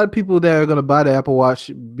a lot of people that are going to buy the Apple Watch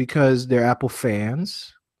because they're Apple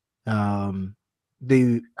fans.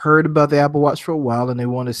 They heard about the Apple Watch for a while and they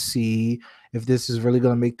want to see if this is really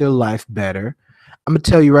going to make their life better. I'm going to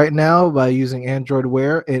tell you right now, by using Android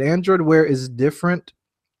Wear, and Android Wear is different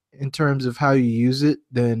in terms of how you use it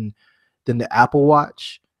than the Apple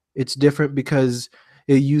Watch. It's different because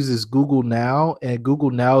it uses Google Now, and Google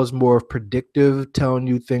Now is more predictive, telling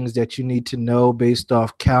you things that you need to know based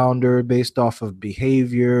off calendar, based off of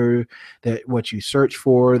behavior, that what you search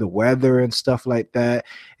for, the weather and stuff like that.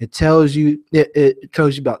 It tells you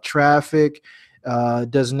tells you about traffic,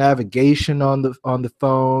 does navigation on the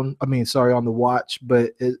phone. I mean, sorry, on the watch,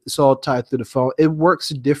 but it's all tied through the phone. It works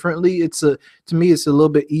differently. To me, it's a little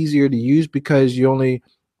bit easier to use because you only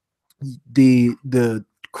the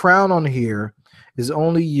crown on here is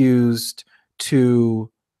only used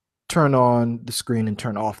to turn on the screen and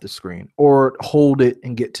turn off the screen, or hold it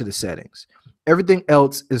and get to the settings. Everything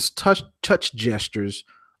else is touch gestures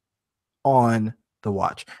on the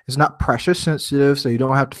watch. It's not pressure sensitive, so you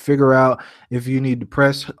don't have to figure out if you need to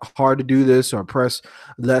press hard to do this or press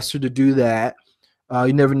lesser to do that.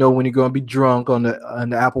 You never know when you're going to be drunk on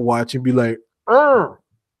the Apple Watch and be like, oh,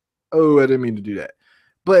 I didn't mean to do that.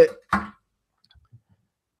 But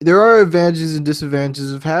there are advantages and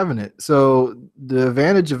disadvantages of having it. So the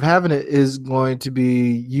advantage of having it is going to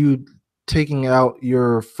be you taking out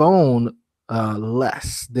your phone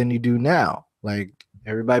less than you do now. Like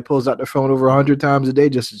everybody pulls out their phone over 100 times a day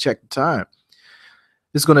just to check the time.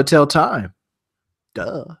 It's going to tell time.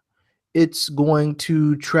 Duh. It's going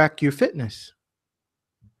to track your fitness.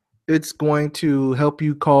 It's going to help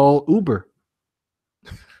you call Uber.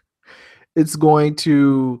 It's going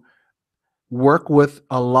to work with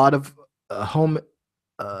a lot of home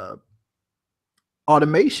uh,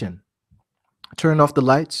 automation, turning off the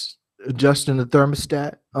lights, adjusting the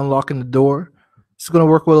thermostat, unlocking the door. It's going to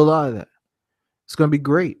work with a lot of that. It's going to be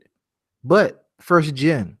great. But first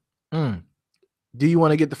gen, do you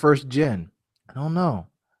want to get the first gen? I don't know.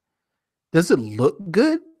 Does it look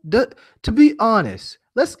good? To be honest,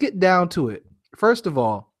 let's get down to it. First of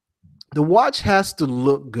all, the watch has to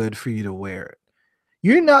look good for you to wear it.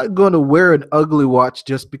 You're not going to wear an ugly watch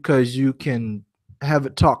just because you can have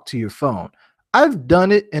it talk to your phone. I've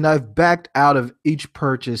done it and I've backed out of each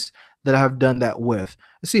purchase that I've done that with.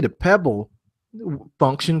 See, the Pebble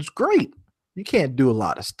functions great. You can't do a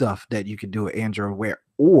lot of stuff that you can do with Android Wear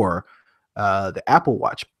or the Apple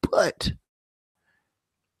Watch, but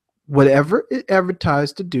whatever it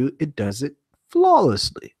advertised to do, it does it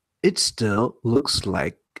flawlessly. It still looks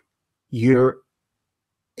like you're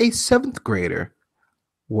a seventh grader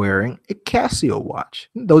wearing a Casio watch.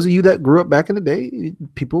 Those of you that grew up back in the day,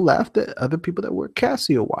 people laughed at other people that wear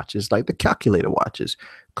Casio watches, like the calculator watches,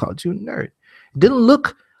 called you a nerd. It didn't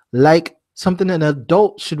look like something an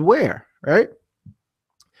adult should wear, right?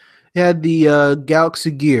 You had the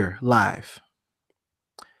Galaxy Gear Live.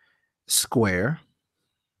 Square.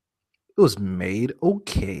 It was made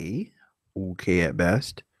okay at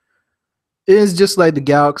best. It is just like the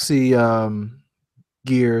Galaxy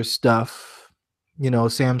Gear stuff,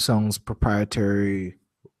 Samsung's proprietary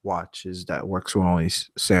watches that works with only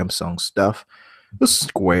Samsung stuff. It was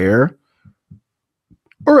square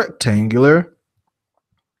or rectangular.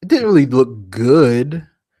 It didn't really look good.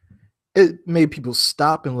 It made people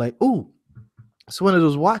stop and like, ooh, it's one of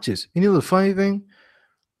those watches. You know the funny thing?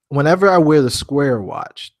 Whenever I wear the square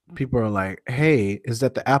watch, people are like, hey, is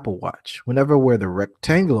that the Apple Watch? Whenever I wear the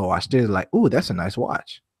rectangular watch, they're like, ooh, that's a nice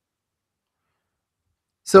watch.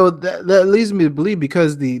 So that leads me to believe,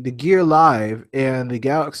 because the Gear Live and the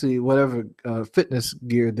Galaxy whatever fitness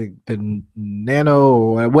gear, the Nano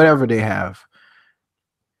or whatever they have,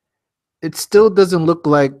 it still doesn't look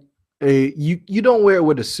like you don't wear it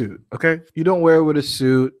with a suit, okay? You don't wear it with a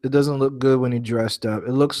suit. It doesn't look good when you're dressed up.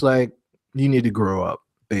 It looks like you need to grow up,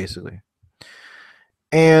 basically.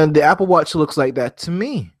 And the Apple Watch looks like that to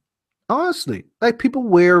me, honestly. Like, people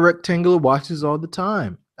wear rectangular watches all the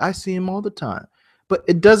time. I see them all the time. But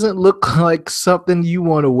it doesn't look like something you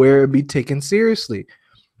want to wear and be taken seriously.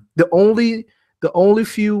 The only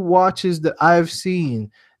few watches that I've seen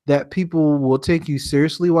that people will take you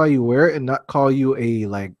seriously while you wear it and not call you a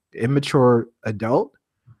like immature adult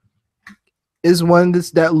is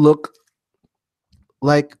ones that look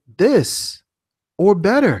like this or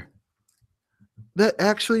better. That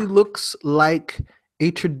actually looks like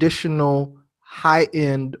a traditional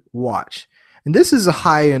high-end watch. And this is a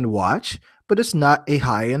high-end watch, but it's not a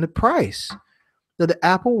high-end price. Now, the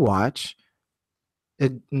Apple Watch,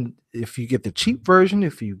 if you get the cheap version,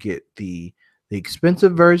 if you get the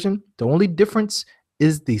expensive version, the only difference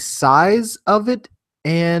is the size of it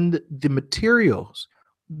and the materials,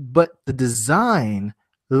 but the design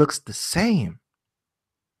looks the same.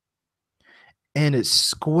 And it's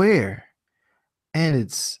square, and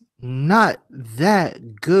it's not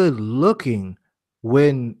that good looking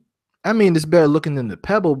it's better looking than the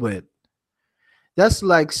Pebble, but that's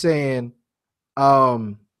like saying,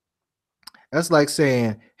 hey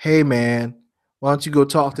man, why don't you go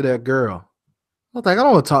talk to that girl? I was like, I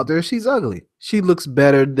don't want to talk to her. She's ugly. She looks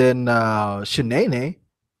better than Shanae.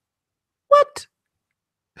 What?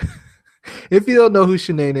 If you don't know who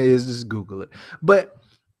Shanae is, just Google it. But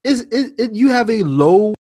you have a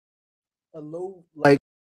low like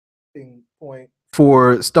point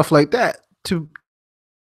for stuff like that to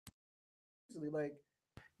like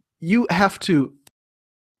you have to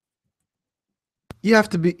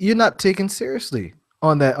be, you're not taken seriously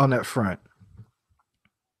on that front.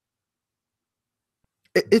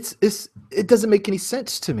 It doesn't make any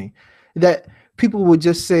sense to me that people would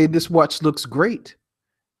just say this watch looks great,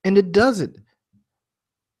 and it doesn't.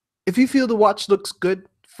 If you feel the watch looks good,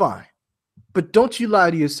 fine, but don't you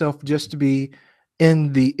lie to yourself just to be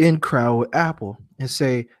in the in crowd with Apple and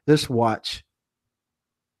say this watch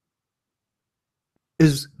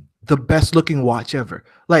is the best looking watch ever.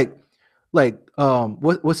 Like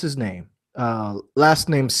what's his name? Last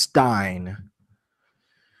name Stein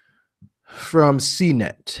from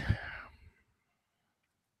CNET.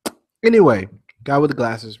 Anyway, guy with the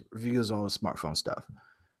glasses reviews all the smartphone stuff.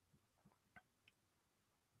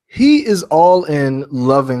 He is all in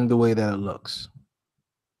loving the way that it looks.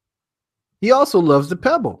 He also loves the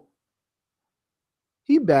Pebble.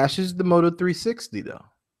 He bashes the Moto 360 though.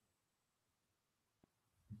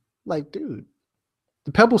 Like, dude,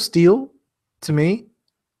 the Pebble Steel to me,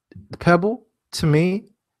 the Pebble to me,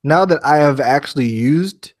 now that I have actually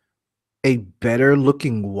used a better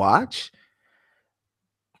looking watch,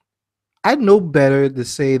 I know better to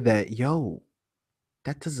say that, yo,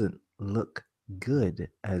 that doesn't look good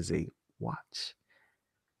as a watch.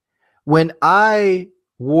 When I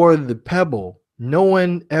wore the Pebble, no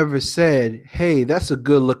one ever said, hey, that's a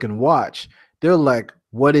good looking watch. They're like,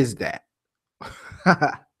 what is that?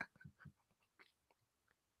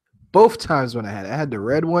 Both times when I had the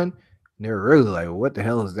red one, they were really like, what the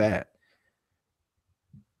hell is that?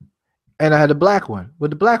 And I had the black one. Well,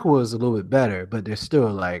 the black one was a little bit better, but they're still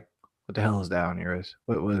like, what the hell is that on your wrist?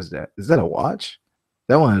 What is that? Is that a watch?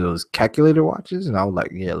 That one of those calculator watches? And I was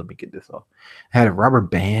like, yeah, let me get this off. I had a rubber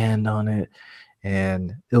band on it,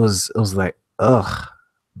 and it was like, ugh,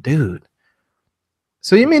 dude.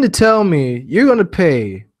 So you mean to tell me you're gonna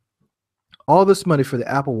pay all this money for the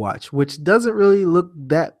Apple Watch, which doesn't really look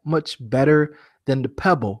that much better than the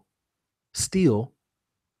Pebble Steel,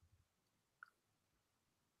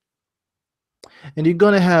 and you're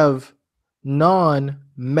gonna have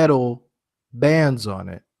non-metal bands on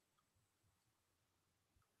it,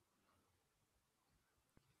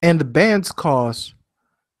 and the bands cost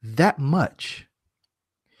that much?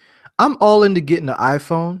 I'm all into getting an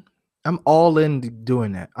iPhone. I'm all in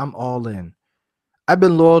doing that. I'm all in. I've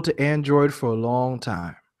been loyal to Android for a long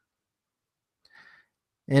time.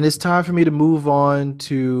 And it's time for me to move on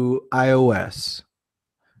to iOS.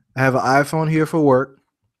 I have an iPhone here for work,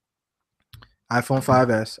 iPhone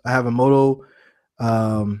 5S. I have a Moto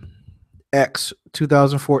X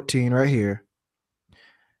 2014 right here.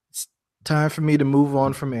 It's time for me to move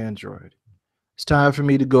on from Android. It's time for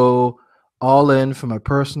me to go all in from my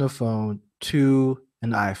personal phone to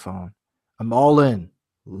an iPhone. I'm all in.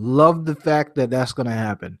 Love the fact that that's going to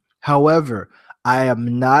happen. However, I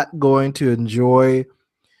am not going to enjoy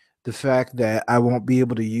the fact that I won't be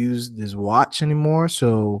able to use this watch anymore.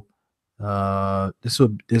 So this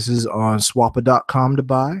is on swappa.com to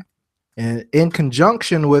buy. And in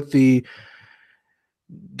conjunction with the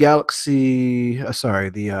Samsung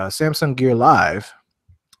Gear Live,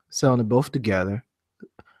 selling them both together.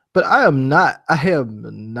 But I am not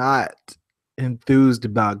enthused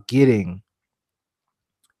about getting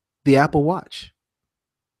the Apple Watch.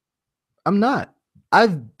 I'm not.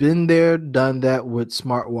 I've been there, done that with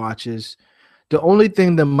smartwatches. The only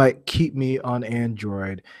thing that might keep me on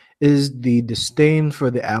Android is the disdain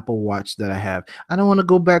for the Apple Watch that I have. I don't want to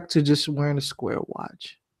go back to just wearing a square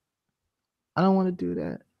watch. I don't want to do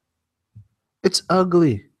that. It's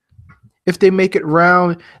ugly. If they make it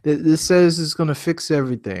round, it says it's going to fix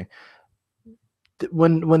everything.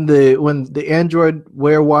 When the Android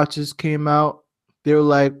Wear watches came out, they were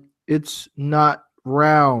like, it's not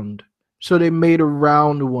round. So they made a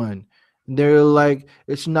round one. They're like,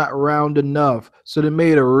 it's not round enough. So they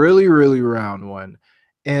made a really, really round one.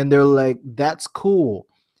 And they're like, that's cool.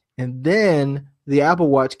 And then the Apple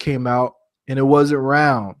Watch came out and it wasn't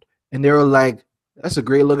round. And they were like, that's a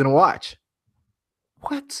great looking watch.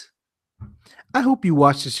 What? I hope you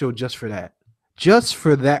watch the show just for that. Just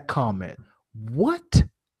for that comment. What?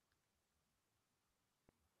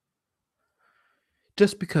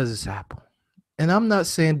 Just because it's Apple. And I'm not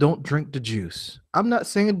saying don't drink the juice. I'm not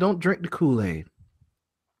saying don't drink the Kool-Aid.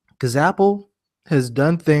 Because Apple has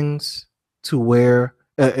done things to where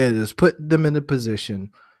it has put them in a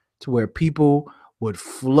position to where people would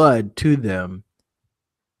flood to them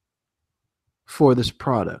for this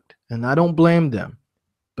product. And I don't blame them.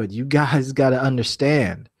 But you guys got to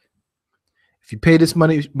understand, if you pay this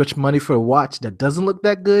much money for a watch that doesn't look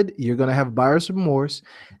that good, you're going to have buyer's remorse.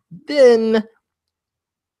 Then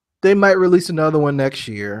they might release another one next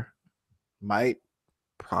year.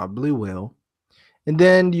 Probably will. And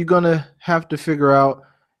then you're going to have to figure out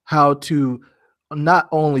how to not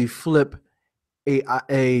only flip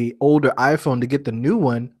a older iPhone to get the new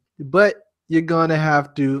one, but you're going to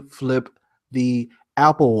have to flip the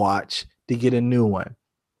Apple Watch to get a new one.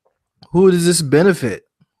 Who does this benefit?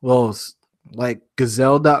 Well, like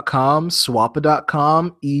Gazelle.com,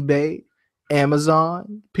 Swappa.com, eBay,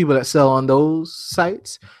 Amazon, people that sell on those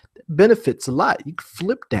sites, benefits a lot. You can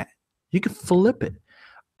flip that. You can flip it.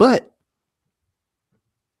 But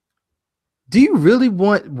Do you really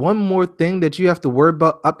want one more thing that you have to worry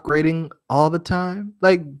about upgrading all the time?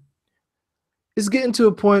 Like, it's getting to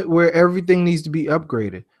a point where everything needs to be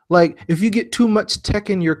upgraded. Like, if you get too much tech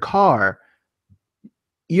in your car,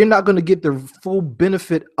 you're not going to get the full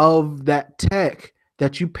benefit of that tech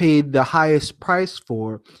that you paid the highest price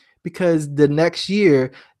for, because the next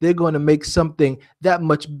year they're going to make something that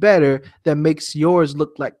much better that makes yours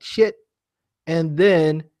look like shit. And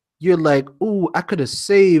then you're like, ooh, I could have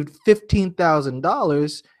saved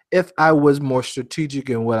 $15,000 if I was more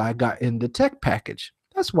strategic in what I got in the tech package.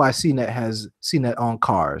 That's why CNET has CNET on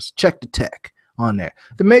cars. Check the tech on there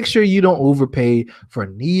to make sure you don't overpay for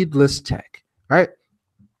needless tech, right?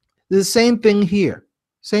 The same thing here.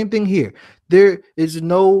 Same thing here. There is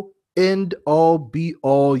no end all be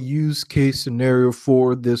all use case scenario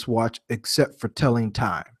for this watch except for telling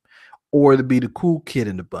time or to be the cool kid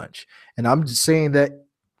in the bunch. And I'm just saying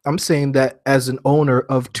that as an owner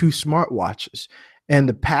of two smartwatches and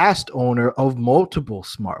the past owner of multiple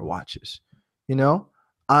smartwatches. You know,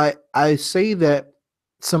 I say that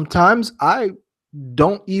sometimes I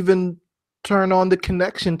don't even turn on the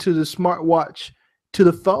connection to the smartwatch to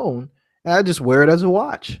the phone, and I just wear it as a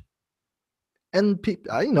watch. And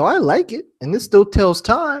I like it, and it still tells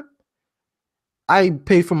time. I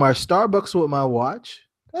pay for my Starbucks with my watch.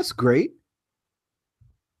 That's great.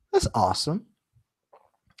 That's awesome.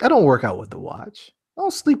 I don't work out with the watch. I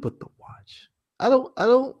don't sleep with the watch. I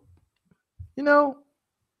don't, you know,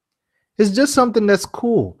 it's just something that's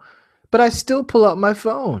cool. But I still pull out my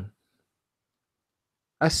phone.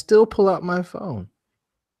 I still pull out my phone.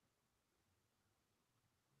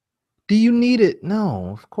 Do you need it? No,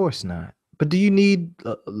 of course not. But do you need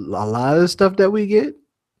a lot of the stuff that we get?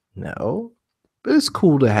 No. But it's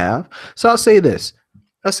cool to have. So I'll say this.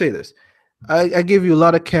 I give you a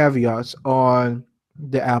lot of caveats on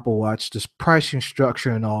the Apple Watch, this pricing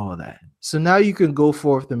structure and all of that. So now you can go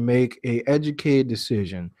forth and make a educated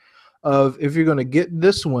decision of if you're going to get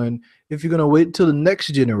this one, if you're going to wait until the next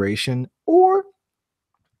generation, or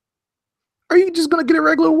are you just going to get a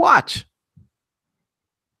regular watch?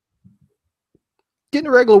 Getting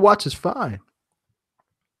a regular watch is fine.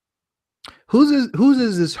 Whose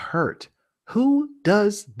does this hurt? Who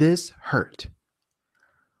does this hurt?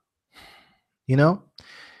 You know,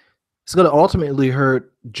 it's going to ultimately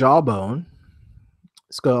hurt Jawbone.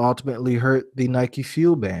 It's going to ultimately hurt the Nike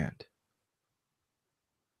Fuel Band.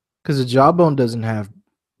 Because the Jawbone doesn't have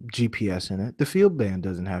GPS in it. The Field Band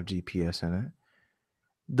doesn't have GPS in it.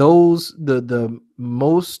 Those, the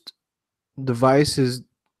most devices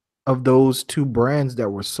of those two brands that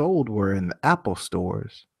were sold were in the Apple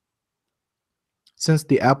stores. Since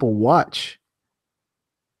the Apple Watch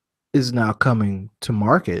is now coming to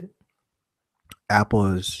market, Apple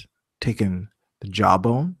is taking the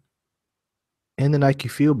Jawbone and the Nike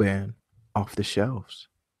Fuel Band off the shelves.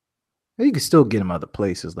 And you can still get them other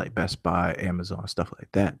places like Best Buy, Amazon, stuff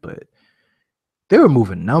like that, but they were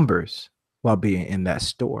moving numbers while being in that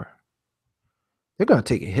store. They're going to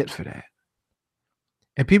take a hit for that.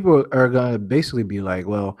 And people are going to basically be like,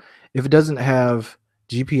 well, if it doesn't have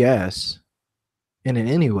GPS in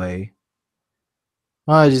it anyway,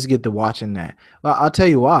 I just get the watch in that. Well, I'll tell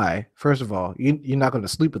you why. First of all, you're not going to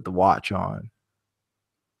sleep with the watch on.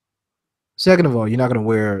 Second of all, you're not going to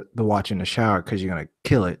wear the watch in the shower because you're going to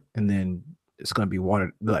kill it, and then it's going to be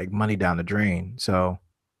water, like money down the drain. So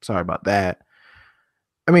sorry about that.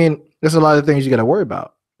 I mean, there's a lot of things you got to worry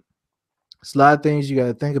about. It's a lot of things you got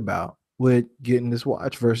to think about with getting this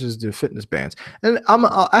watch versus the fitness bands. And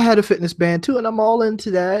I had a fitness band too, and I'm all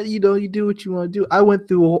into that. You know, you do what you want to do. I went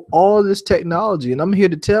through all this technology, and I'm here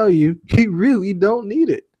to tell you, you really don't need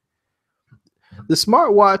it. The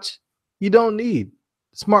smartwatch, you don't need.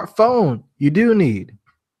 Smartphone, you do need.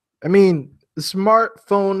 I mean, the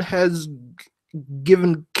smartphone has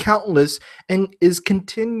given countless and is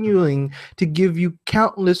continuing to give you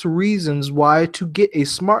countless reasons why to get a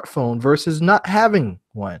smartphone versus not having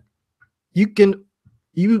one. You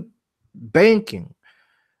banking,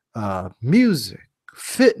 music,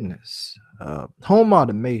 fitness, home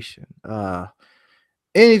automation,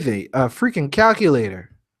 anything, freaking calculator.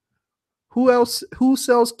 Who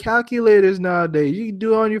sells calculators nowadays? You can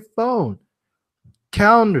do it on your phone.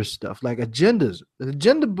 Calendar stuff like agendas.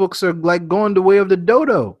 Agenda books are like going the way of the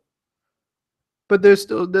dodo, but there's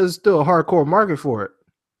still a hardcore market for it.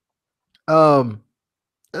 A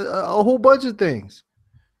whole bunch of things.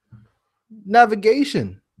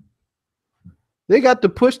 Navigation. They got to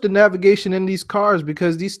push the navigation in these cars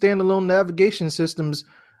because these standalone navigation systems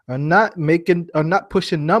are not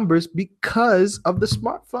pushing numbers because of the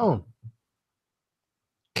smartphone.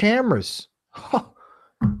 Cameras.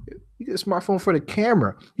 You get a smartphone for the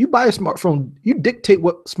camera. You buy a smartphone, you dictate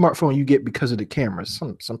what smartphone you get because of the camera.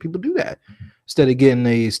 Some people do that. Instead of getting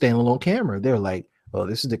a standalone camera, they're like, "Oh,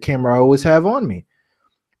 this is the camera I always have on me."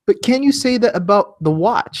 But can you say that about the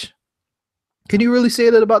watch? Can you really say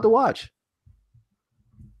that about the watch?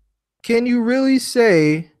 Can you really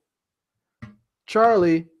say,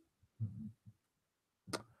 Charlie,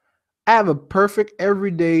 I have a perfect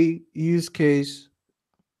everyday use case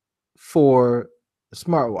for a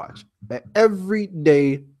smartwatch? That every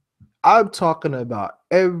day, I'm talking about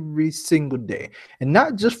every single day, and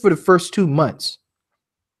not just for the first 2 months,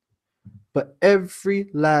 but every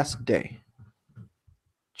last day.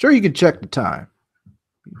 Sure, you can check the time.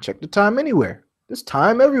 You can check the time anywhere. There's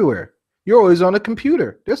time everywhere. You're always on a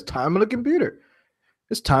computer. There's time on a computer.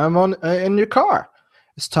 There's time on in your car.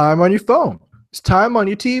 There's time on your phone. There's time on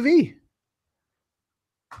your TV.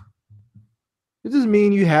 It doesn't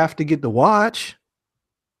mean you have to get the watch.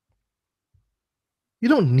 You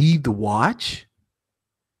don't need the watch.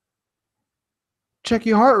 Check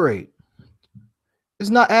your heart rate. It's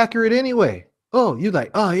not accurate anyway. Oh, you're like,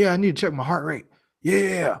 oh yeah, I need to check my heart rate.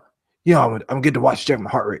 Yeah. Yeah, I'm gonna get the watch to check my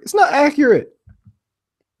heart rate. It's not accurate.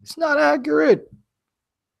 It's not accurate.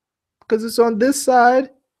 Because it's on this side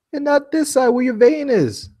and not this side where your vein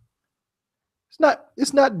is.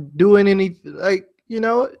 It's not doing anything like,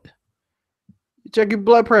 check your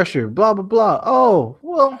blood pressure, blah blah blah. Oh,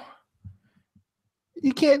 well,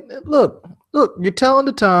 you can't look, you're telling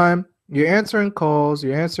the time, you're answering calls,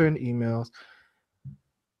 you're answering emails.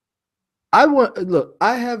 I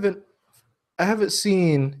haven't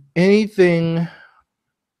seen anything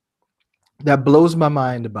that blows my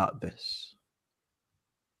mind about this.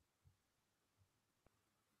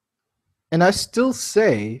 And I still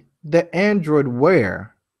say that Android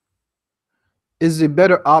Wear is a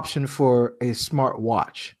better option for a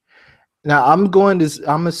smartwatch. Now, I'm going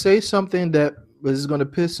to say something that is going to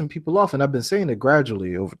piss some people off, and I've been saying it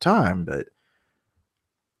gradually over time, but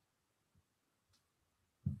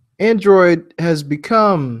Android has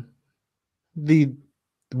become the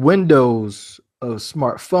Windows of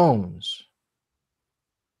smartphones.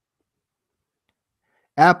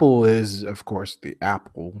 Apple is, of course, the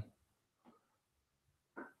Apple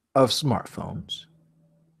of smartphones.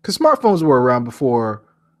 Because smartphones were around before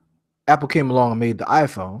Apple came along and made the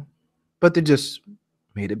iPhone, but they just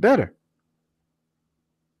made it better.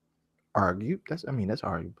 That's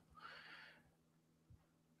arguable.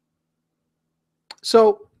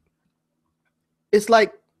 So it's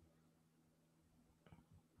like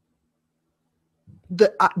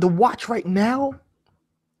the watch right now,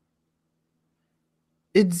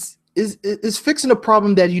 it's fixing a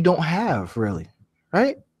problem that you don't have, really,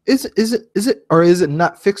 right? Is it or is it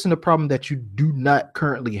not fixing a problem that you do not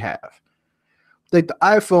currently have? Like the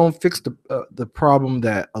iPhone fixed the problem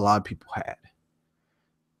that a lot of people had.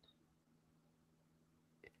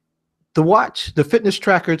 The watch, the fitness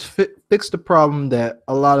trackers fixed the problem that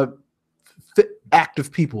a lot of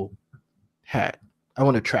active people had. I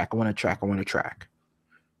want to track.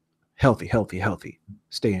 Healthy.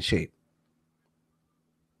 Stay in shape.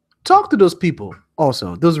 Talk to those people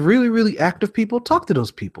also. Those really, really active people, talk to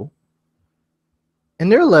those people.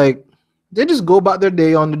 And they're like, they just go about their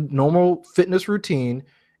day on the normal fitness routine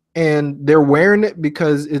and they're wearing it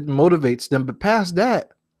because it motivates them. But past that,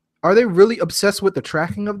 are they really obsessed with the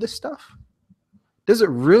tracking of this stuff? Does it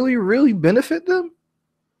really, really benefit them?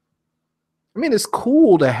 I mean, it's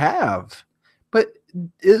cool to have, but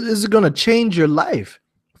is it going to change your life?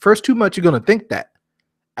 First 2 months, you're going to think that.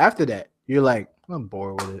 After that, you're like, I'm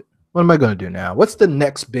bored with it. What am I going to do now? What's the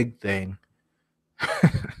next big thing?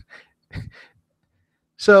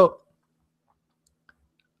 So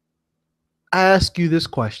I ask you this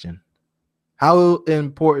question. How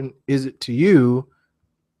important is it to you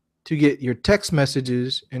to get your text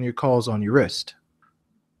messages and your calls on your wrist?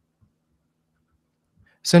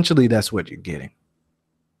 Essentially, that's what you're getting.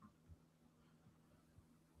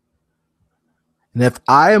 And if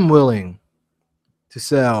I am willing to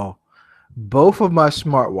sell both of my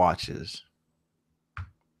smartwatches,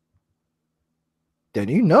 then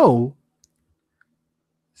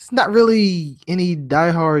it's not really any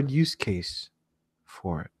diehard use case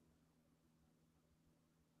for it.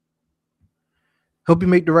 Hope you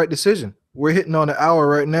make the right decision. We're hitting on an hour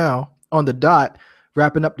right now on the dot,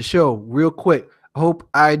 wrapping up the show real quick. I hope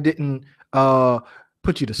I didn't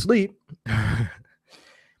put you to sleep.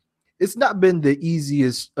 It's not been the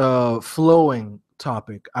easiest flowing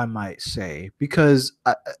topic, I might say, because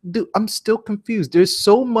I'm still confused. There's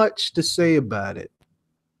so much to say about it.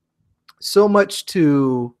 So much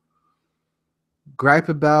to gripe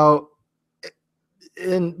about.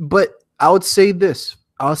 But I would say this.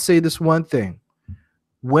 I'll say this one thing.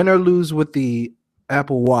 Win or lose with the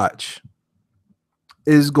Apple Watch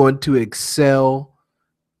is going to excel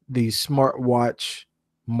the smartwatch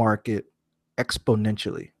market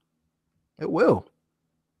exponentially. It will.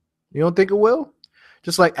 You don't think it will?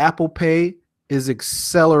 Just like Apple Pay is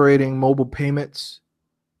accelerating mobile payments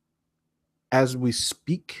as we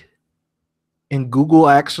speak. And Google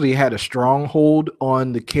actually had a stronghold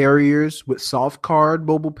on the carriers with soft card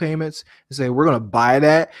mobile payments and say, we're going to buy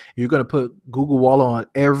that. You're going to put Google Wallet on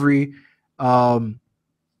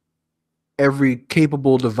every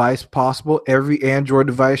capable device possible, every Android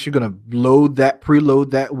device. You're going to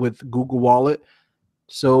preload that with Google Wallet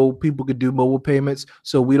so people could do mobile payments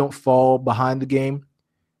so we don't fall behind the game.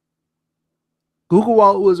 Google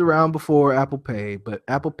Wallet was around before Apple Pay, but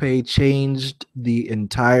Apple Pay changed the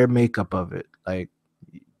entire makeup of it.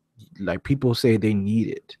 Like people say they need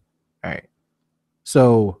it. All right.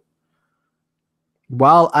 So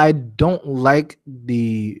while I don't like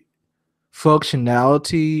the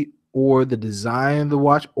functionality or the design of the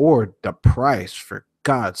watch or the price, for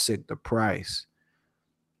God's sake, the price,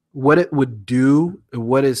 what it would do,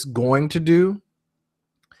 what it's going to do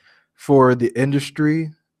for the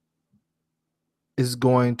industry is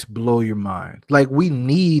going to blow your mind. Like, we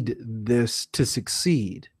need this to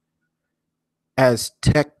succeed. As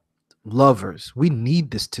tech lovers, we need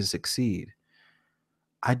this to succeed.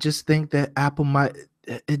 I just think that Apple might,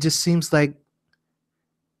 it just seems like,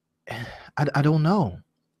 I don't know.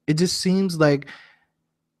 It just seems like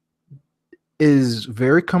is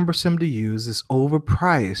very cumbersome to use, is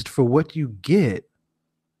overpriced for what you get.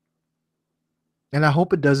 And I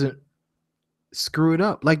hope it doesn't screw it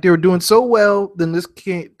up. Like, they were doing so well, then this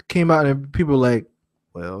came out and people were like,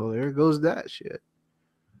 well, there goes that shit.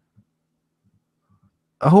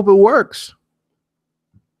 I hope it works.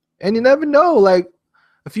 And you never know, like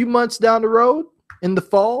a few months down the road in the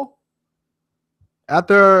fall,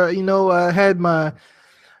 after, I had my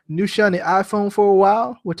new shiny iPhone for a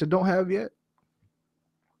while, which I don't have yet.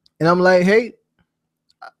 And I'm like, hey,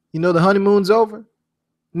 the honeymoon's over.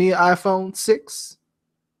 Need an iPhone 6.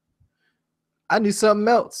 I need something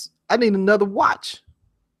else. I need another watch.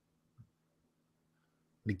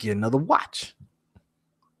 To get another watch.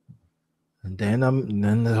 And then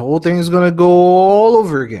the whole thing is gonna go all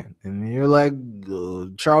over again. And you're like,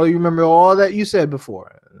 Charlie, you remember all that you said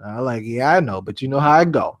before? And I'm like, yeah, I know, but you know how I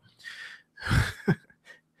go.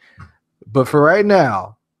 But for right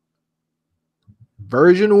now,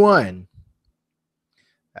 version 1,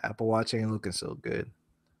 Apple Watch ain't looking so good.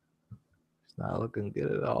 It's not looking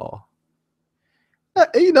good at all.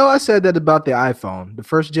 I said that about the iPhone, the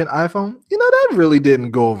first gen iPhone. That really didn't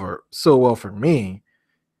go over so well for me.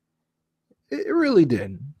 It really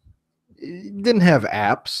didn't. It didn't have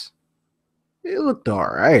apps. It looked all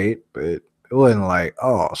right, but it wasn't like,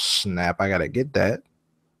 oh, snap, I got to get that.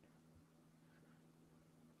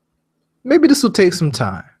 Maybe this will take some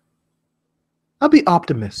time. I'll be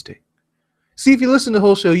optimistic. See, if you listen to the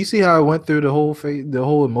whole show, you see how I went through the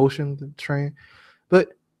whole emotion train. But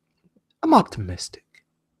I'm optimistic.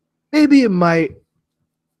 Maybe it might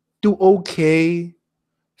do okay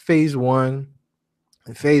phase 1.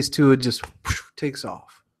 And phase 2, it just takes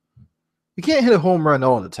off. You can't hit a home run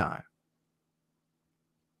all the time.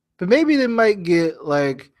 But maybe they might get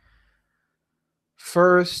like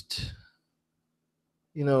first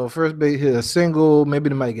base hit a single. Maybe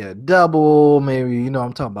they might get a double. Maybe,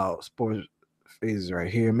 I'm talking about sports phases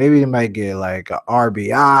right here. Maybe they might get like a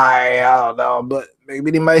RBI. I don't know. But maybe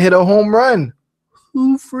they might hit a home run.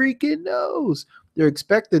 Who freaking knows? They're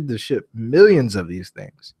expected to ship millions of these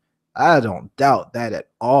things. I don't doubt that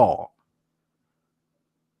at all.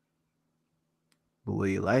 But will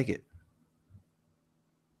you like it?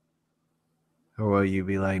 Or will you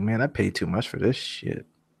be like, man, I paid too much for this shit.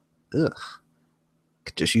 Ugh.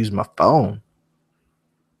 Could just use my phone.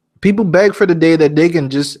 People beg for the day that they can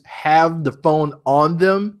just have the phone on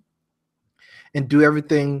them and do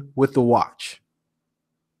everything with the watch.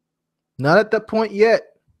 Not at that point yet.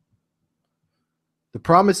 The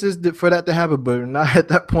promise is for that to happen, but we're not at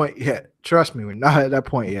that point yet. Trust me, we're not at that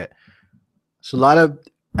point yet. So a lot of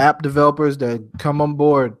app developers that come on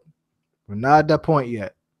board, we're not at that point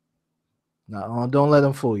yet. No, don't let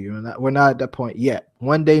them fool you. We're not at that point yet.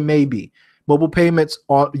 One day, maybe. Mobile payments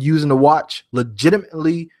are using the watch,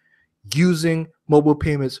 legitimately using mobile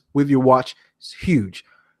payments with your watch is huge.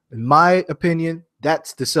 In my opinion,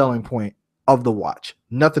 that's the selling point of the watch.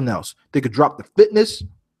 Nothing else. They could drop the fitness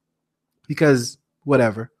because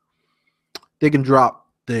whatever. They can drop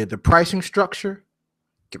the pricing structure.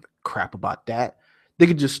 Give a crap about that. They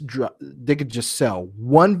could just sell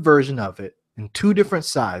one version of it in 2 different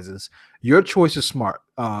sizes, your choice of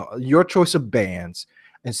your choice of bands,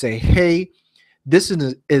 and say, hey, this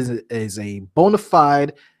is a bona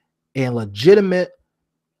fide and legitimate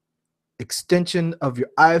extension of your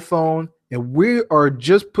iPhone, and we are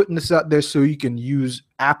just putting this out there so you can use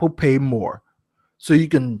Apple Pay more, so you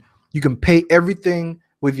can pay everything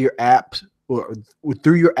with your apps or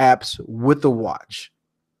through your apps with the watch.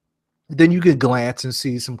 Then you can glance and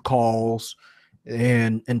see some calls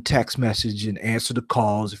and text message and answer the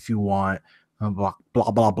calls if you want, blah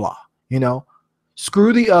blah blah blah.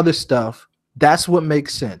 Screw the other stuff. That's what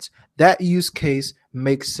makes sense. That use case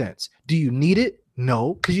makes sense. Do you need it?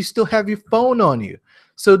 No, because you still have your phone on you.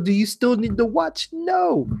 So do you still need the watch?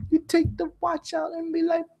 No. You take the watch out and be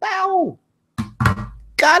like, bow.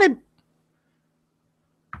 Got it.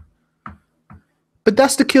 But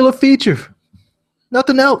that's the killer feature.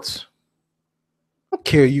 Nothing else. I don't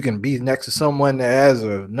care. You can be next to someone that has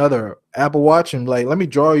another Apple Watch and like, let me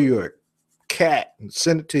draw you a cat and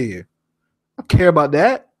send it to you. I don't care about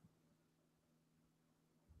that.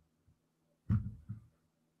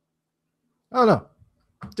 I don't know.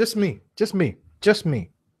 Just me. I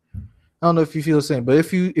don't know if you feel the same, but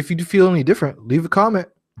if you do feel any different, leave a comment.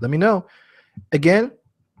 Let me know. Again,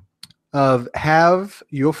 have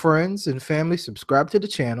your friends and family subscribe to the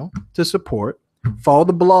channel to support. Follow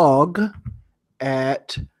the blog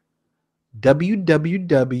at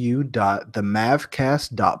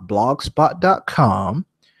www.themavcast.blogspot.com.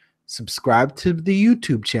 Subscribe to the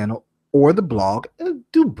YouTube channel or the blog.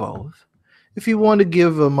 Do both. If you want to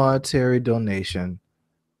give a monetary donation,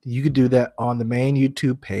 you could do that on the main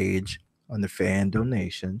YouTube page on the fan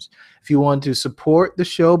donations. If you want to support the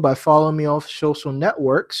show by following me on social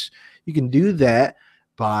networks, you can do that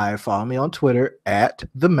by following me on Twitter at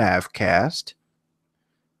the Mavcast.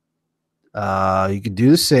 You can do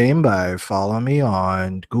the same by following me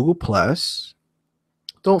on Google Plus.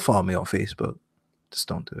 Don't follow me on Facebook. Just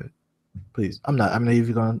don't do it, please. I'm not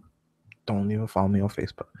even gonna. Don't even follow me on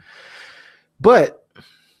Facebook. But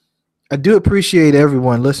I do appreciate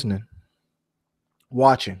everyone listening,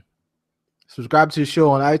 watching. Subscribe to the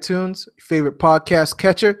show on iTunes, your favorite podcast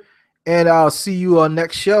catcher, and I'll see you on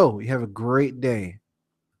next show. You have a great day.